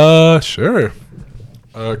 Sure.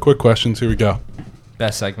 Quick questions. Here we go.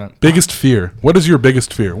 Best segment. Biggest fear. What is your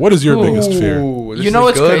biggest fear? What is your biggest fear? Ooh, this You is know a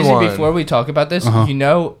what's good crazy? one. Before we talk about this, Uh-huh. you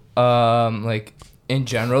know, like in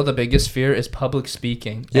general, the biggest fear is public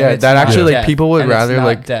speaking. And Yeah, it's that not actually, like, death, people would and it's rather, not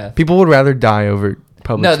like, death. people would rather die over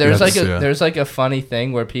public No, there's like speech. a yeah. there's like a funny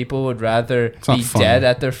thing where people would rather not be funny. dead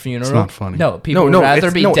at their funeral. not funny. No, people No, would rather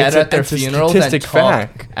it's- be no, dead it's a- at their it's a funeral than statistic talk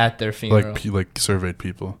fact. at their funeral. Like surveyed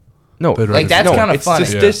people. No, They'd Like, that's rather- kinda it's funny.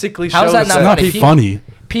 statistically How's shows that not It's not funny? funny.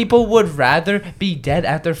 People would rather be dead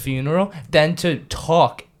at their funeral than to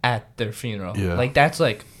talk at their funeral. Yeah. Like that's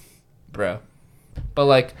like, bro. But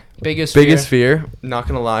like biggest fear. Not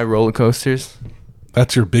gonna lie, roller coasters.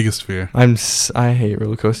 That's your biggest fear. I hate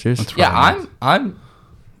roller coasters. That's Yeah, right.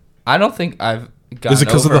 I don't think I've gotten Is it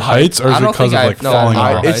 'cause of over the heights, or is I it don't 'cause think of, I've like, gotten falling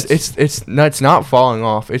over off? heights. It's not falling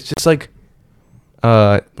off. It's just like,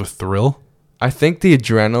 The thrill I think the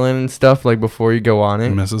adrenaline and stuff, like before you go on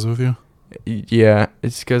it. messes with you. Yeah,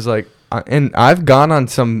 it's because like, and I've gone on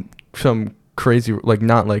some crazy, like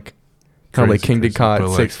not like kind of like Crazy, King crazy, Cod, but,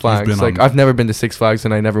 like, Six you've Flags. been Like on- I've never been to Six Flags,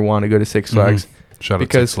 and I never want to go to Six Flags. Shout out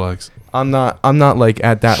Because- Six Flags. I'm not like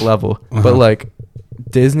at that level. Uh-huh. But like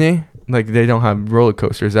Disney, like they don't have roller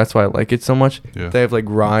coasters. That's why I like it so much. Yeah. They have like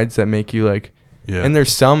rides that make you like, Yeah. and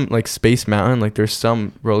there's some like Space Mountain. Like there's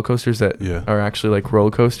some roller coasters that Yeah. are actually like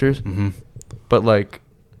roller coasters. Mm-hmm. But like,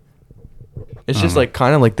 it's I just don't know. like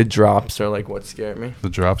kind of like the drops are like what scare me. The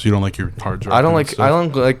drops. You don't like your hard drop. I don't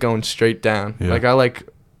like going straight down. Yeah. Like I like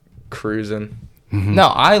cruising. Mm-hmm. No,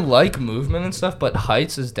 I like movement and stuff, but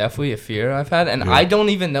heights is definitely a fear I've had, and Yeah. I don't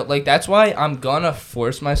even know. Like that's why I'm gonna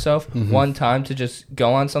force myself Mm-hmm. one time to just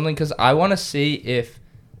go on something because I want to see if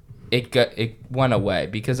it went away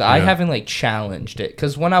because I Yeah. haven't like challenged it.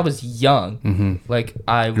 Because when I was young, Mm-hmm. like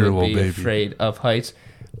I You're a would little be baby. afraid of heights,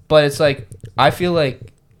 but it's like I feel like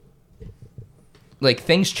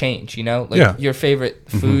things change, you know, like Yeah. your favorite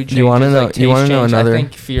Mm-hmm. food changes. You wanna know- like, you wanna taste know change. another- I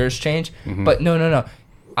think fears change, Mhm. but no.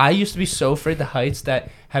 I used to be so afraid of the heights that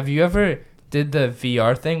have you ever did the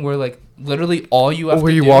VR thing where like literally all you have Where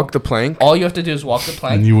to you do, walk the plank. all you have to do is walk the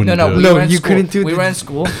plank. And you wouldn't no, do it. we No, were in you school. couldn't do We the- were in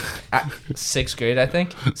school at 6th grade, I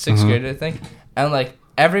think. 6th Uh-huh. grade, I think. And like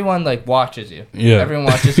everyone like watches you. Yeah. Everyone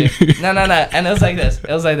watches you. No. And it was like this.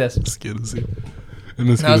 It was like this. Scared to see. And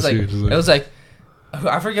it's And I was like, good to see. it was like,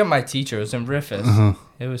 I forget my teacher. It was in Rifus. Uh-huh.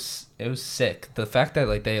 It was sick. The fact that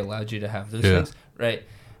like they allowed you to have those Yeah. things, right?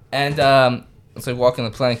 And it's like walking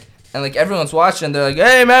the plank, and like everyone's watching. They're like,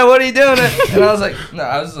 "Hey man, what are you doing?" And I was like, "No,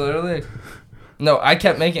 I was literally, no." I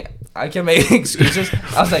kept making excuses.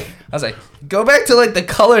 I was like, "Go back to like the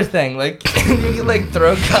color thing. Like you can like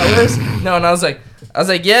throw colors." No, and I was like,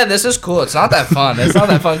 "Yeah, this is cool. It's not that fun. It's not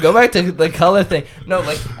that fun. Go back to the color thing." No,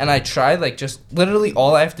 like, and I tried like just literally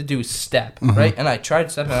all I have to do is step, right? And I tried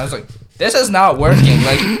stepping. And I was like, this is not working.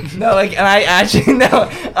 Like, no, like, and I actually, no,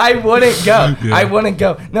 I wouldn't go. Yeah. I wouldn't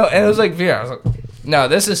go. No, and it was like, Vera, I was like, no,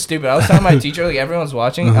 this is stupid. I was telling my teacher, like, everyone's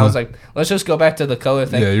watching. I was like, let's just go back to the color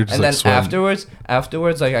thing. Yeah, you're just, and like, then sweating.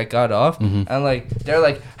 afterwards, like, I got off, and, like, they're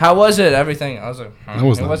like, how was it? Everything. I was like, It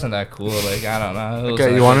was it not. wasn't that cool. Like, I don't know. It was Okay,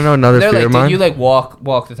 like- you want to know another They're fear like, of did mine? you, like,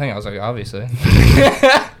 walk the thing? I was like, obviously.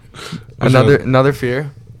 Another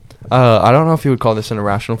fear. I don't know if you would call this an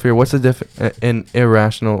irrational fear. What's the an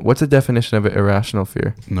irrational? What's the definition of an irrational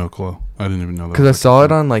fear? No clue. I didn't even know that. Because I saw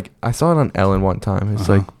it on Ellen one time. It's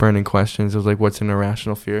Uh-huh. like burning questions. It was like, what's an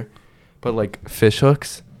irrational fear? But like fish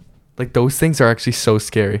hooks, like those things are actually so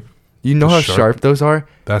scary. You know The how sharp- sharp those are?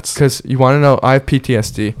 That's. Because you want to know, I have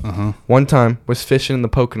PTSD. Uh huh. One time was fishing in the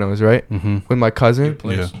Poconos, right? Mm-hmm. With my cousin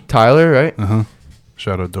Yeah. Tyler, right? Uh huh.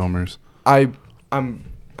 Shout out Domers.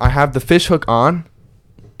 I have the fish hook on,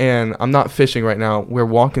 and I'm not fishing right now. We're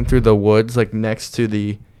walking through the woods, like next to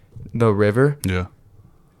the river. Yeah.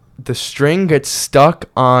 The string gets stuck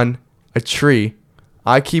on a tree.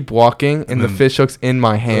 I keep walking, and the then- fish hook's in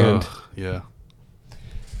my hand. Ugh, yeah.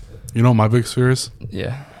 You know what my biggest fear is?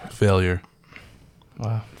 Yeah. Failure.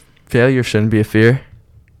 Wow. Failure shouldn't be a fear.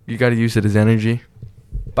 You got to use it as energy.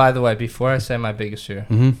 By the way, before I say my biggest fear,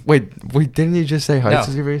 Mm-hmm. Wait, didn't you just say heights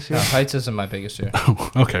No. is your biggest fear? no, heights isn't my biggest fear.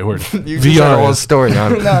 Okay, word. You just had a whole is. story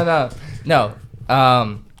on. No.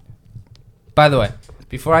 By the way,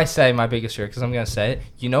 before I say my biggest fear, because I'm gonna say it,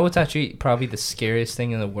 you know what's actually probably the scariest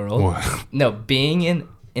thing in the world? What? No, being in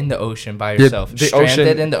in the ocean by Yeah, yourself. the Stranded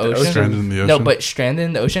ocean- in the the ocean. Stranded in the No, ocean? but stranded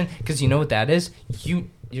in the ocean, because you know what that is? You're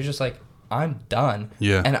just like, I'm done.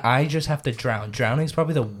 Yeah. And I just have to drown. Drowning is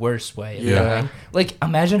probably the worst way. of Yeah. dying. Like,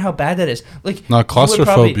 imagine how bad that is. Like, No, you would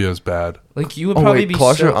claustrophobia probably- is bad. Like, you would Oh probably wait, be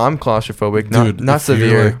I'm claustrophobic. Dude, Not if you're,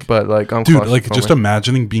 severe, like- but like I'm Dude, claustrophobic. like just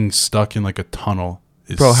imagining being stuck in like a tunnel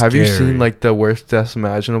is Bro, have you scary. seen like the worst deaths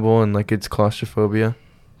imaginable and like it's claustrophobia?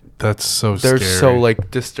 That's so They're scary. so like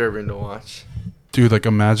disturbing to watch. Dude, like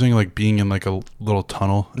imagining like being in like a little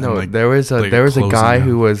tunnel. No, and, like, there was a like, guy closing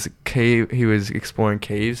who in. was he was exploring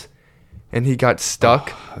caves, and he got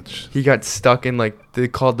stuck. That's- He got stuck in like they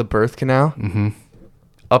called the birth canal, Mhm.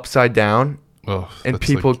 upside down, Oh, and that's,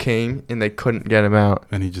 people like- came and they couldn't get him out.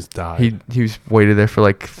 and he just died. He was waited there for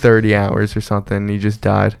like 30 hours or something. And he just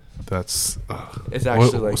died. That's. It's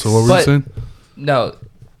actually What, like so what were you But- saying?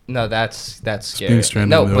 No, that's scary. being stranded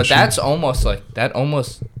No, in the but ocean? that's almost like that.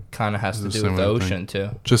 Almost kind of has to It's the do with the same thing. ocean too.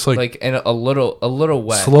 Just like, Like in a little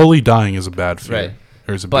wet. slowly dying is a bad fear. Right.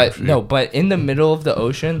 Or is a big But fear. no, but in the middle of the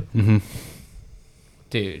ocean, Mm-hmm.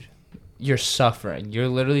 dude, you're suffering. You're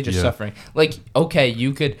literally just Yeah. suffering. Like, okay,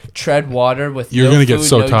 you could tread water with You're no gonna food, get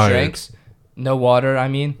so no tired. drinks, no water. I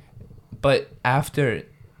mean, but after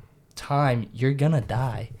time, you're gonna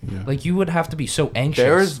die. Yeah. Like, you would have to be so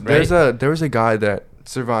anxious. There was a guy that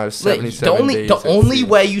survived Like, 77 days. the at only sea.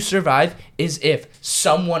 way you survive is if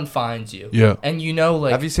someone finds you. Yeah. And you know,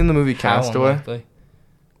 like, Have you seen the movie how Castaway? unlikely.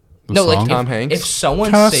 The No, like song? Tom Hanks? if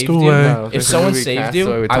someone saved Castaway. you, No, there's if a someone movie saved Castaway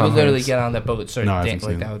you, with I Tom would literally Hanks. get on that boat. Start No, I haven't dancing.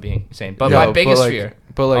 Like seen that it. would be insane. But Yeah, my biggest like, fear.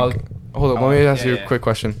 But like, I'll- hold on, oh, let me ask yeah, you yeah. a quick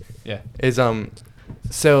question. Yeah. Is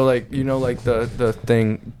so like you know like the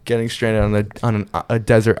thing getting stranded on a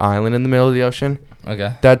desert island in the middle of the ocean.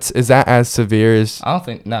 Okay. Is that as severe as? I don't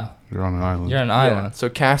think no. You're on an island. You're an Yeah. island. So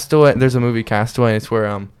Castaway, there's a movie Castaway. It's where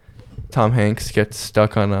Tom Hanks gets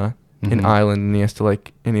stuck on an Mhm. island and he has to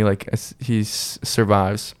he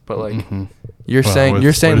survives. But like Mhm. you're Wow, saying way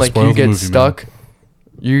you're to saying like spoil you the get movie, man. stuck.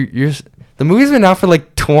 The movie's been out for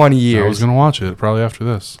like 20 I was years. gonna watch it probably after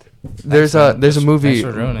this. There's Thanks, man. a movie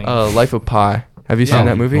Thanks for ruining. Life of Pi. Have you Yeah. seen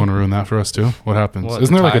that movie? You want to ruin that for us too? What happens? What,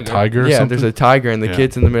 Isn't there like a tiger? tiger or Yeah, something? there's a tiger and the Yeah.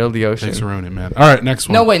 kid's in the middle of the ocean. Thanks for ruining it, man. All right, next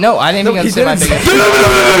one. No, wait, no. I didn't even he say my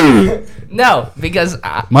didn't biggest. No, because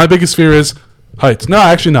My biggest fear is heights. No,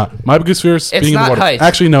 actually not. My biggest fear is It's being in not the water. heights.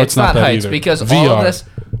 Actually, no, It's it's, not not that heights, either. because all VR. of this-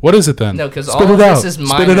 What is it then? No, 'cause Spit all it of this out. is Spit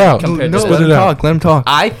minor it out. compared No, to Spit let it him out. talk. Let him talk.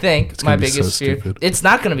 I think It's my gonna be so biggest fear. stupid. It's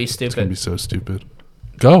not gonna be It's gonna stupid. be so stupid.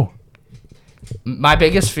 Go. My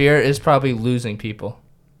biggest fear is probably losing people.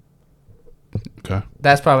 Okay.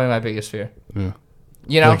 That's probably my biggest fear. Yeah.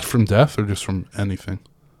 You know, Like from death or just from anything?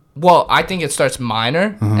 well, I think it starts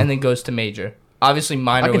minor Uh-huh. and then goes to major. Obviously,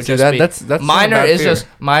 minor can would see just that. be That's not a minor bad is fear. just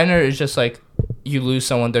minor is just like you lose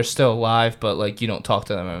someone, they're still alive, but like you don't talk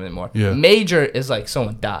to them anymore. Yeah. Major is like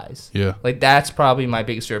someone dies. Yeah. Like that's probably my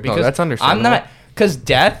biggest fear because that's I'm understandable. not because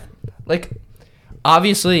death, like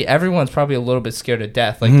obviously everyone's probably a little bit scared of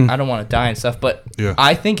death. Like Mhm. I don't want to die and stuff, but Yeah.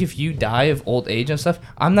 I think if you die of old age and stuff,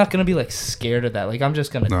 I'm not gonna be like scared of that. Like I'm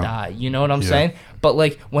just gonna No. die. You know what I'm Yeah. saying? But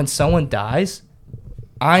like when someone dies,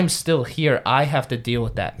 I'm still here. I have to deal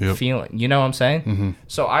with that Yep. feeling. You know what I'm saying? Mhm.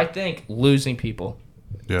 So I think losing people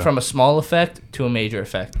Yeah. from a small effect to a major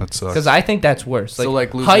effect. That sucks. Because I think that's worse. Like, So,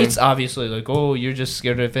 like, losing- heights, obviously, like you're just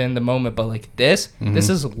scared of it in the moment, but like this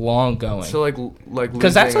is long going. So like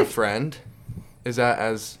 'Cause that's losing a like- friend. Is that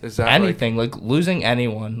Anything like losing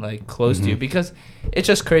anyone like close Mm-hmm. to you, because it's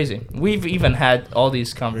just crazy. We've even had all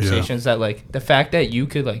these conversations that like the fact that you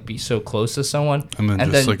could like be so close to someone And then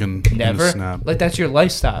just, like, in a never snap. like that's your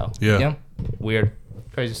lifestyle. Yeah. You know? Weird,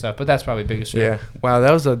 crazy stuff. But that's probably biggest fear. Yeah. Wow,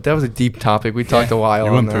 that was a deep topic. We talked a while. You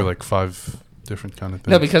on went that. through like 5 different kind of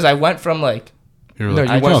things. No, because I went from like You were No, like,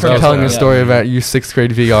 you I went just from felt telling bad. a story about your 6th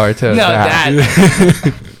grade VR to no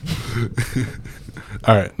that.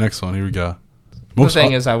 All right, next one. Here we go. The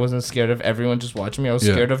thing is, I wasn't scared of everyone just watching me. I was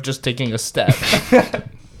Yeah. scared of just taking a step.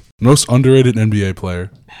 Most underrated NBA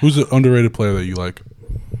player. Who's an underrated player that you like?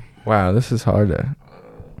 Wow, this is hard to.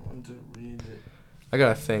 I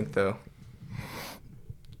gotta think though.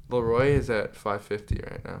 Leroy is at 550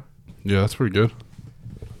 right now. Yeah, that's pretty good.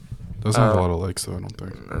 Doesn't have a Uh, lot of likes though, I don't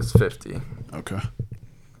think. That's 50. Okay.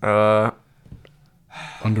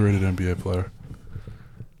 Underrated NBA player.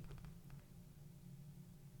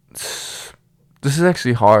 This is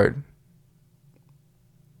actually hard.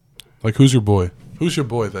 Like, who's your boy? Who's your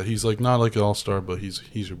boy that he's like not like an all-star, but he's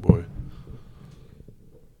your boy?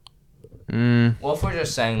 Well, if we're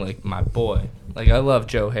just saying like my boy, like I love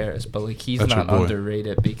Joe Harris, but like he's That's your not boy.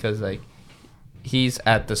 underrated because like he's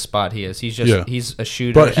at the spot he is. He's just Yeah. he's a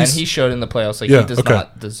shooter, But and he showed in the playoffs like Yeah, he does okay.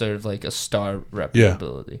 not deserve like a star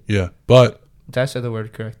reputability. Yeah, but Did I say the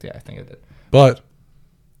word correct? Yeah, I think I did. But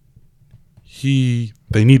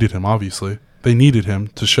they needed him, obviously. They needed him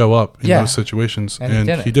to show up in those situations, and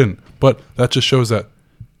he didn't. But that just shows that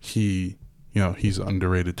he's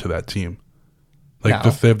underrated to that team. Like,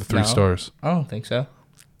 they have the 3 stars. I don't think so.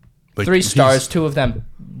 Like, 3 stars, 2 of them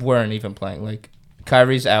weren't even playing. Like,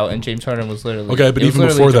 Kyrie's out, and James Harden was literally... Okay, but even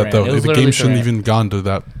before that, though, the game shouldn't even gone to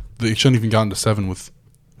that. They shouldn't even gotten to 7 with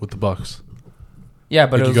the Bucks. Yeah,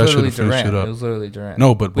 but like, it was literally Durant. It was literally Durant.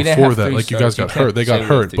 No, but before that, like, you guys got hurt. They got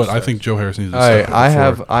hurt, but I think Joe Harris needs to step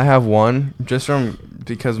up. I have one just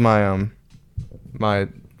because my my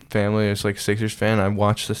family is like Sixers fan. I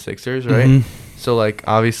watch the Sixers, right? Mm-hmm. So like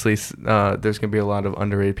obviously there's gonna be a lot of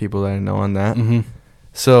underrated people that I know on that. Mm-hmm.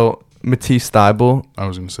 So Matisse Thybulle, I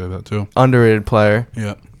was gonna say that too. Underrated player.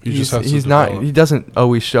 Yeah. He doesn't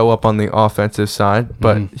always show up on the offensive side,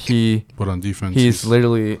 but but on defense he's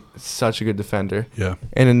literally such a good defender. Yeah.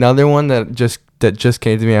 And another one that just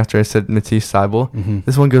came to me after I said Matisse Thybulle. Mm-hmm.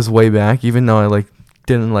 This one goes way back, even though I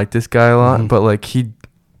didn't like this guy a lot, but like he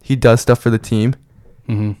does stuff for the team.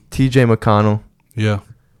 Mm-hmm. TJ McConnell. Yeah.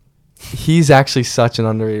 He's actually such an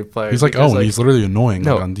underrated player. He's like he's literally annoying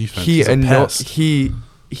on defense. He's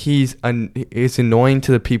annoying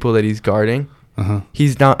to the people that he's guarding. Uh-huh.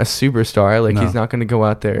 He's not a superstar. Like he's not going to go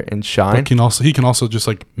out there and shine. But he can also just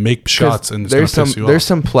like make shots and there's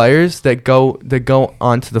some players that go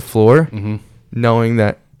onto the floor knowing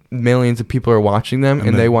that millions of people are watching them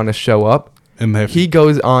and they want to show up. And he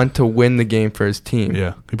goes on to win the game for his team.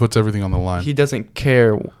 Yeah, he puts everything on the line. He doesn't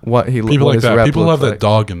care what he people what like that. People have that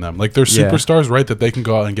dog in them. Like they're Yeah. superstars, right? That they can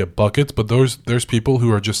go out and get buckets. But there's people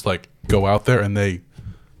who are just like go out there and they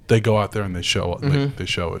go out there and they show it. Like, they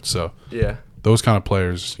show it. So yeah. Those kind of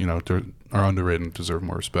players, are underrated and deserve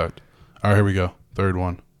more respect. All right, here we go. Third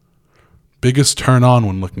one. Biggest turn on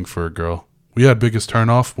when looking for a girl. We had biggest turn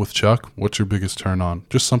off with Chuck. What's your biggest turn on?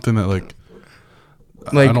 Just something that like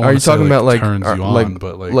are you talking about turns you on,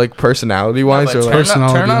 but like personality wise, or like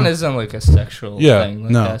personality? Turn on isn't like a sexual thing.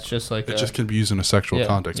 Like, no, that's just like it just can be used in a sexual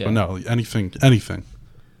context. Yeah. But no, anything.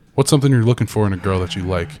 What's something you're looking for in a girl that you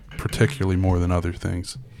like, particularly more than other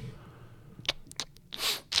things?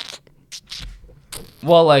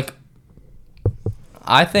 Well, like,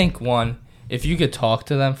 I think if you could talk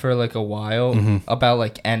to them for like a while about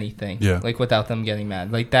like anything, like without them getting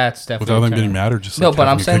mad, like that's definitely without them getting mad or just like no, but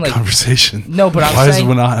I'm saying like conversation. No, but I'm why saying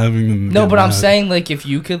is it not having them? No, but I'm mad? saying like if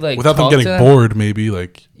you could like without them getting bored, maybe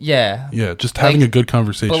like yeah, just having a good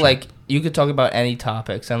conversation. But like you could talk about any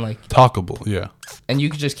topics and like talkable, yeah. And you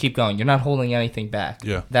could just keep going. You're not holding anything back.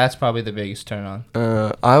 Yeah, that's probably the biggest turn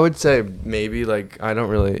on. I would say maybe like I don't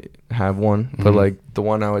really have one, but like the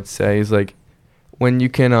one I would say is like when you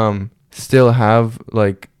can still have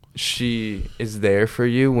like she is there for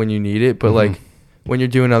you when you need it, but like when you're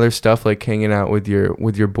doing other stuff like hanging out with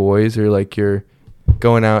your boys or like you're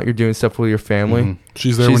going out, you're doing stuff with your family.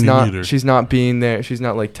 She's there when you need her. She's not being there. She's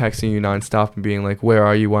not like texting you nonstop and being like, "Where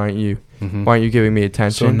are you? Why aren't you giving me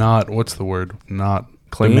attention?" So not what's the word? Not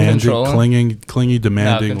clingy, clingy,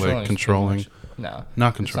 demanding, like controlling. No,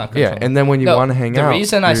 not controlling. Yeah, and then when you want to hang out, the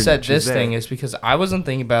reason I said this thing is because I wasn't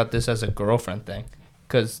thinking about this as a girlfriend thing.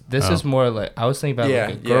 Because this is more like, I was thinking about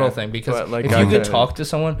like a girl thing. Because like if you could talk to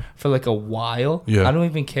someone for like a while, I don't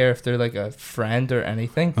even care if they're like a friend or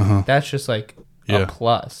anything. That's just like a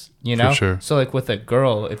plus, you know? For sure. So like with a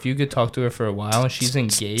girl, if you could talk to her for a while and she's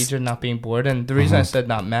engaged and not being bored. And the reason I said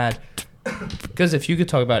not mad, because if you could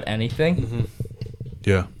talk about anything,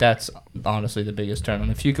 that's honestly the biggest turn on.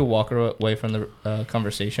 If you could walk away from the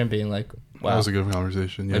conversation being like, wow, that was a good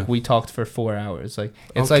conversation. Yeah, like we talked for 4 hours. Like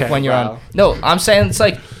it's like when you're on. No, I'm saying it's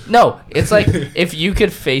like no. It's like if you could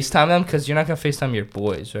FaceTime them, because you're not gonna FaceTime your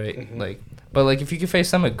boys, right? Like, but like if you could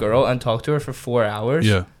FaceTime a girl and talk to her for 4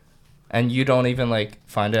 hours, and you don't even like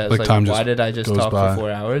find out like why did I just talk for 4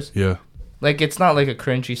 hours? Yeah, like it's not like a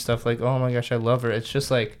cringy stuff like oh my gosh I love her. It's just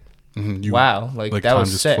like wow, like that time was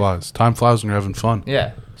just sick. flies. Time flies when you're having fun.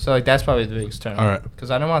 Yeah, so like that's probably the biggest turn. All right, because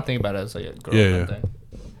I don't want to think about it as like a girlfriend thing.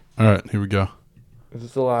 All right, here we go. Is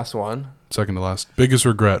this the last one? Second to last. Biggest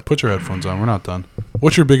regret. Put your headphones on. We're not done.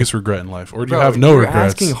 What's your biggest regret in life? Or do you have no regrets? You're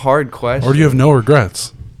asking hard questions. Or do you have no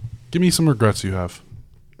regrets? Give me some regrets you have.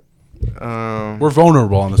 We're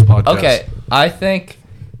vulnerable on this podcast. Okay, I think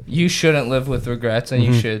you shouldn't live with regrets and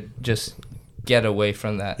you should just get away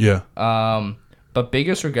from that. Yeah. But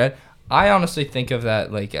biggest regret, I honestly think of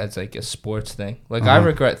that like as like a sports thing. Like I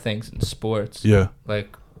regret things in sports. Yeah.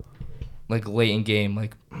 Like late in game,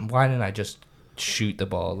 like why didn't I just shoot the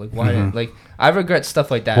ball? Like why didn't like I regret stuff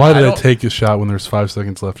like that. Why did I take a shot when there's 5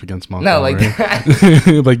 seconds left against Montgomery? No,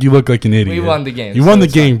 like like you look like an idiot. We won the game. You won the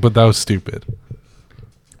game, but that was stupid.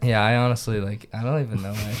 Yeah, I honestly I don't even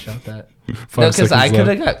know why I shot that. 5 No, because I seconds could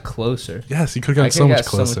left. have got closer. Yes, you could have I got so coulda much got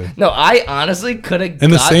closer. No, I honestly could have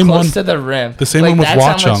And the got same close one- to the rim. The same Like, one with that's how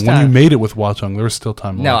much Watchung. When you time. made it with Watchung, there was still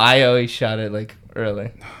time left. No, I always shot it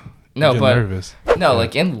early. No, get but nervous. no, Yeah.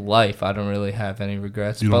 in life, I don't really have any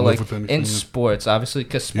regrets. You But don't live with anything, in yeah. sports, obviously,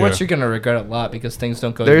 because sports Yeah. you're gonna regret a lot because things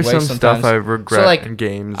don't go There's your way some sometimes. stuff I regret So, like, in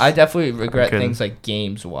games. I definitely regret Okay. things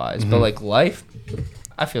games wise, Mhm. but life,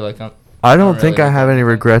 I feel like I don't don't think really I have regret any anything.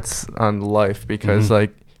 regrets on life because Mhm.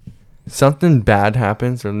 something bad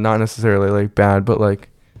happens, or not necessarily bad, but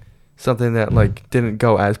something that didn't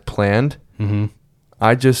go as planned. Mm-hmm.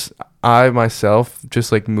 I myself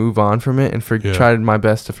just move on from it and Yeah. tried my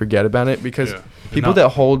best to forget about it because Yeah. people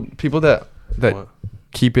that What?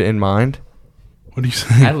 keep it in mind. What are you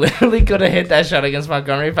saying? I literally could have hit that shot against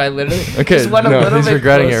Montgomery if I literally Okay, just went a no, little he's bit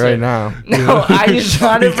regretting closer. it right now. No, I just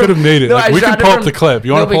shot it. You could have made it. No, Like, I we can shot it pull up from- the clip. You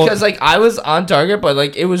No, want to pull? because I was on target, but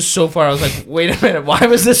it was so far. I was like, wait a minute, why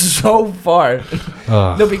was this so far?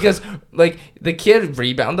 No, because the kid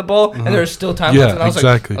rebounded the ball and there was still time Yeah, left, and I was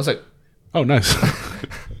exactly. like, Oh, nice.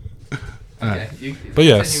 okay, But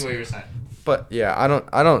yes. continue what you were saying. But yeah,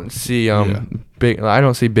 I don't see Yeah.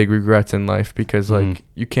 big regrets in life because Mhm.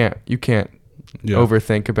 you can't Yeah.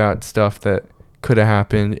 overthink about stuff that could have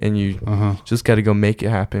happened and you Uh-huh. just got to go make it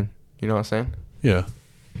happen. You know what I'm saying? Yeah.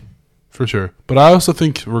 For sure. But I also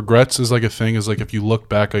think regrets is a thing is if you look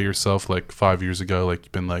back at yourself 5 years ago,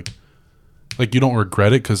 you've been you don't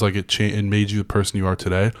regret it because it made you the person you are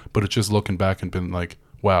today, but it's just looking back and been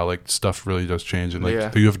wow, stuff really does change and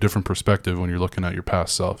Yeah. you have a different perspective when you're looking at your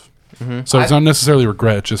past self. Mm-hmm. So it's not necessarily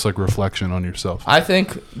regret, it's just reflection on yourself. I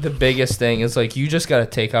think the biggest thing is you just got to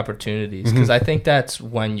take opportunities because I think that's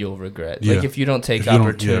when you'll regret. Yeah. If you don't take If you don't- yeah,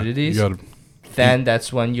 opportunities, you gotta then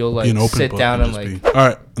that's when you'll be an open sit book down and just be- All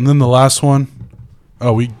right, and then the last one.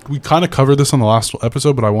 Oh, we kind of covered this on the last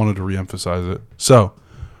episode, but I wanted to reemphasize it. So,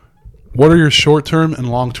 what are your short-term and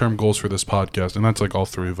long-term goals for this podcast? And that's all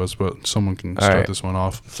three of us, but someone can All start right. this one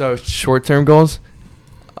off. So short-term goals,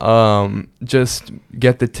 just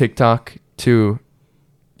get the TikTok to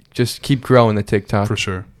just keep growing the TikTok. For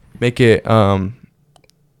sure. Make it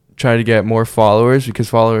try to get more followers because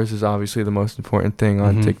followers is obviously the most important thing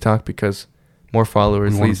on Mhm. TikTok because more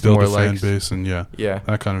followers We want leads to to build more a fan likes. base and yeah,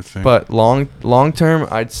 that kind of thing. But long term,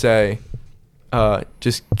 I'd say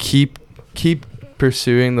just keep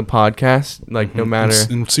pursuing the podcast no Mhm. matter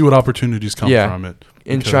and see what opportunities come Yeah. from it.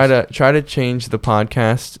 and because try to change the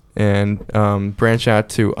podcast and branch out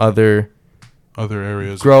to other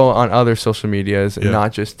areas. grow on other social medias and Yeah.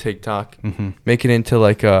 not just TikTok. Mm-hmm. Make it into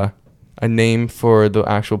a name for the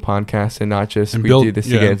actual podcast and not just And we build- do this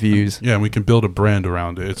yeah, to get views. Yeah, and we can build a brand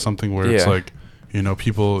around it. It's something where it's Yeah.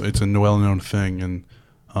 people. It's a well-known thing, and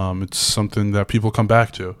it's something that people come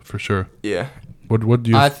back to for sure. Yeah. What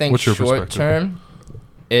do you? I think what's your short perspective? term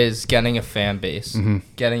is getting a fan base. Mhm.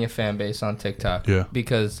 Getting a fan base on TikTok. Yeah.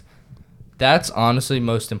 Because that's honestly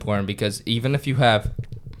most important because even if you have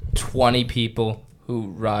 20 people who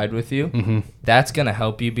ride with you, Mhm. that's going to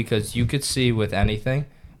help you because you could see with anything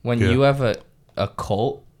when Yeah. you have a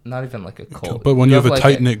cult, not even a cult, But when you have a a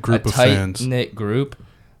tight-knit group of fans. tight-knit group,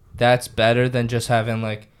 that's better than just having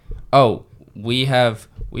oh, we have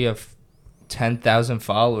 10,000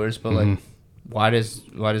 followers, but Mhm. why does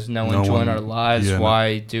no one No join one- our lives? yeah, no.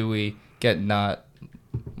 Why do we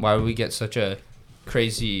why do we get such a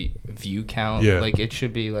crazy view count? Yeah. It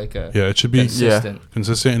should be It should be consistent.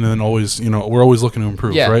 consistent, and then always, we're always looking to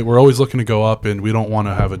improve, Yeah. right? We're always looking to go up, and we don't want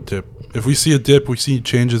to have a dip. If we see a dip, we see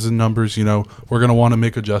changes in numbers, we're going to want to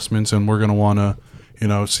make adjustments, and we're going to want to,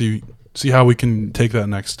 see how we can take that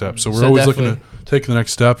next step. So we're So always looking to definitely- take the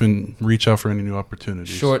next step and reach out for any new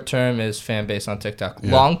opportunities. Short term is fan base on TikTok.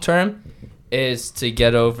 Yeah. Long term is to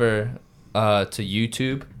get over to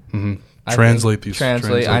YouTube. Hmm. I Translate think these.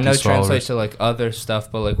 Translate. I know these translate followers. to other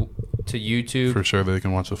stuff, but to YouTube For sure, they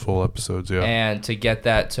can watch the full episodes. Yeah. and to get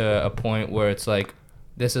that to a point where it's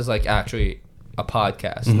this is actually a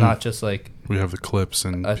podcast, Mhm. not just we have the clips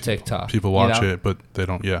and a TikTok. people you watch know? it, but they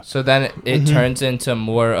don't. Yeah. So then it turns into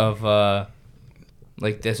more of a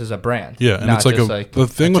this is a brand. Yeah, and not it's just, the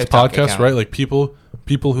thing a with TikTok podcasts, account. right?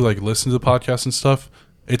 People who listen to the podcast and stuff.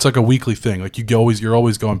 It's a weekly thing. You're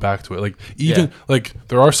always going back to it. Even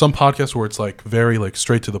there are some podcasts where it's very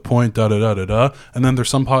straight to the point, da da da da da, and then there's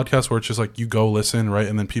some podcasts where it's just you go listen, right,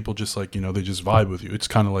 and then people just they just vibe with you. It's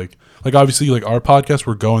kind of obviously our podcast,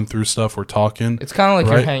 we're going through stuff, we're talking. It's kind of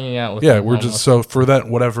right? you're hanging out with. Yeah, them we're almost. just so for that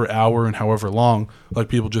whatever hour and however long,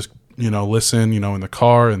 people just listen, in the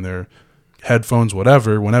car and their headphones,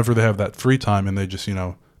 whatever, whenever they have that free time, and they just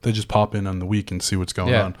they just pop in on the week and see what's going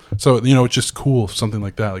Yeah. on. So it's just cool, something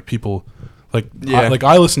like that. People Like, Yeah.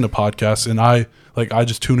 I listen to podcasts, and I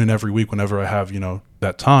just tune in every week whenever I have,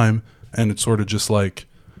 that time, and it's sort of just like,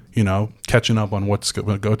 catching up on what's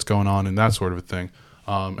going on and that sort of a thing.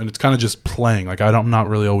 And it's kind of just playing. Like, I'm not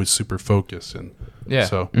really always super focused, and Yeah.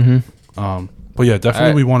 so. Mm-hmm. But yeah, definitely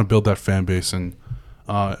Alright. we want to build that fan base, and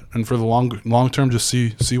for the long term, just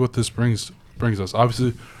see what this brings us.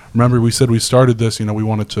 Obviously, remember we said we started this. We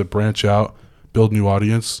wanted to branch out, build new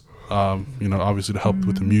audience. Obviously to help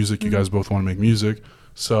with the music. You guys both want to make music,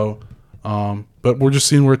 so. But we're just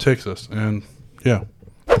seeing where it takes us, and yeah,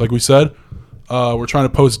 like we said, we're trying to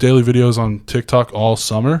post daily videos on TikTok all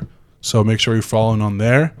summer. So make sure you're following on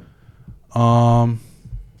there.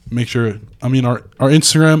 Make sure. I mean, our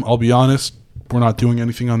Instagram. I'll be honest, we're not doing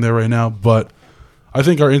anything on there right now, but I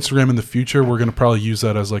think our Instagram in the future, we're gonna probably use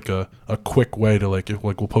that as like a quick way to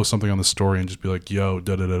we'll post something on the story and just be like, yo,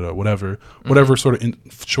 da da da da, whatever sort of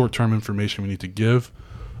short term information we need to give.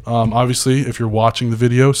 Obviously, if you're watching the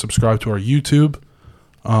video, subscribe to our YouTube.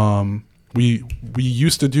 We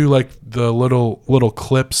used to do like the little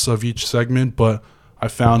clips of each segment, but I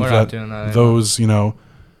found We're not doing that anymore. those,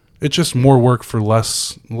 it's just more work for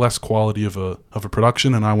less quality of a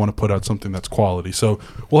production, and I want to put out something that's quality. So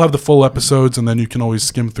we'll have the full episodes, and then you can always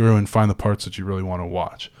skim through and find the parts that you really want to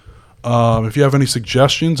watch. If you have any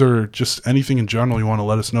suggestions or just anything in general you want to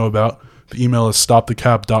let us know about, the email is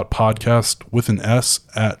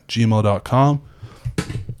stopthecap.podcast@gmail.com.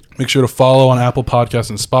 Make sure to follow on Apple Podcasts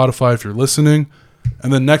and Spotify if you're listening.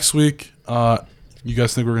 And then next week, you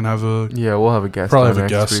guys think we're gonna have We'll have a guest. probably on have a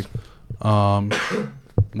next guest. week.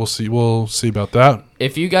 We'll see about that.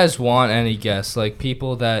 If you guys want any guests, like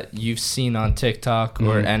people that you've seen on TikTok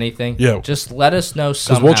or anything, Yeah. just let us know Because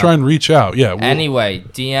somehow. we'll try and reach out. Yeah. Anyway,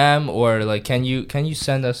 DM or like, can you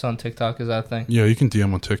send us on TikTok? Is that a thing? Yeah, you can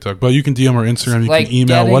DM on TikTok, but you can DM our Instagram, you Like, can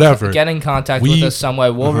email, get in- whatever. Get in contact We- with us some way.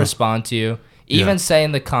 We'll respond to you. Even Yeah. say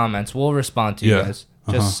in the comments, we'll respond to you Yeah. guys.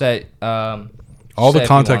 Just say. All say the if you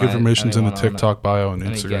contact want information's in the anyone on it. TikTok bio and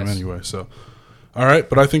Any Instagram guests. anyway. So, all right,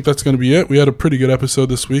 but I think that's going to be it. We had a pretty good episode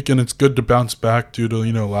this week, and it's good to bounce back due to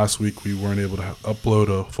last week we weren't able to upload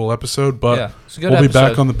a full episode, but Yeah, it's a good we'll be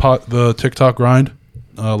back episode. on the TikTok grind.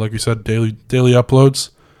 Like we said, daily uploads.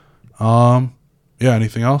 Yeah,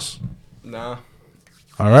 anything else? Nah.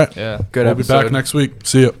 All right. Yeah. Good We'll be back episode. next week.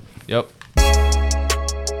 See ya. Yep.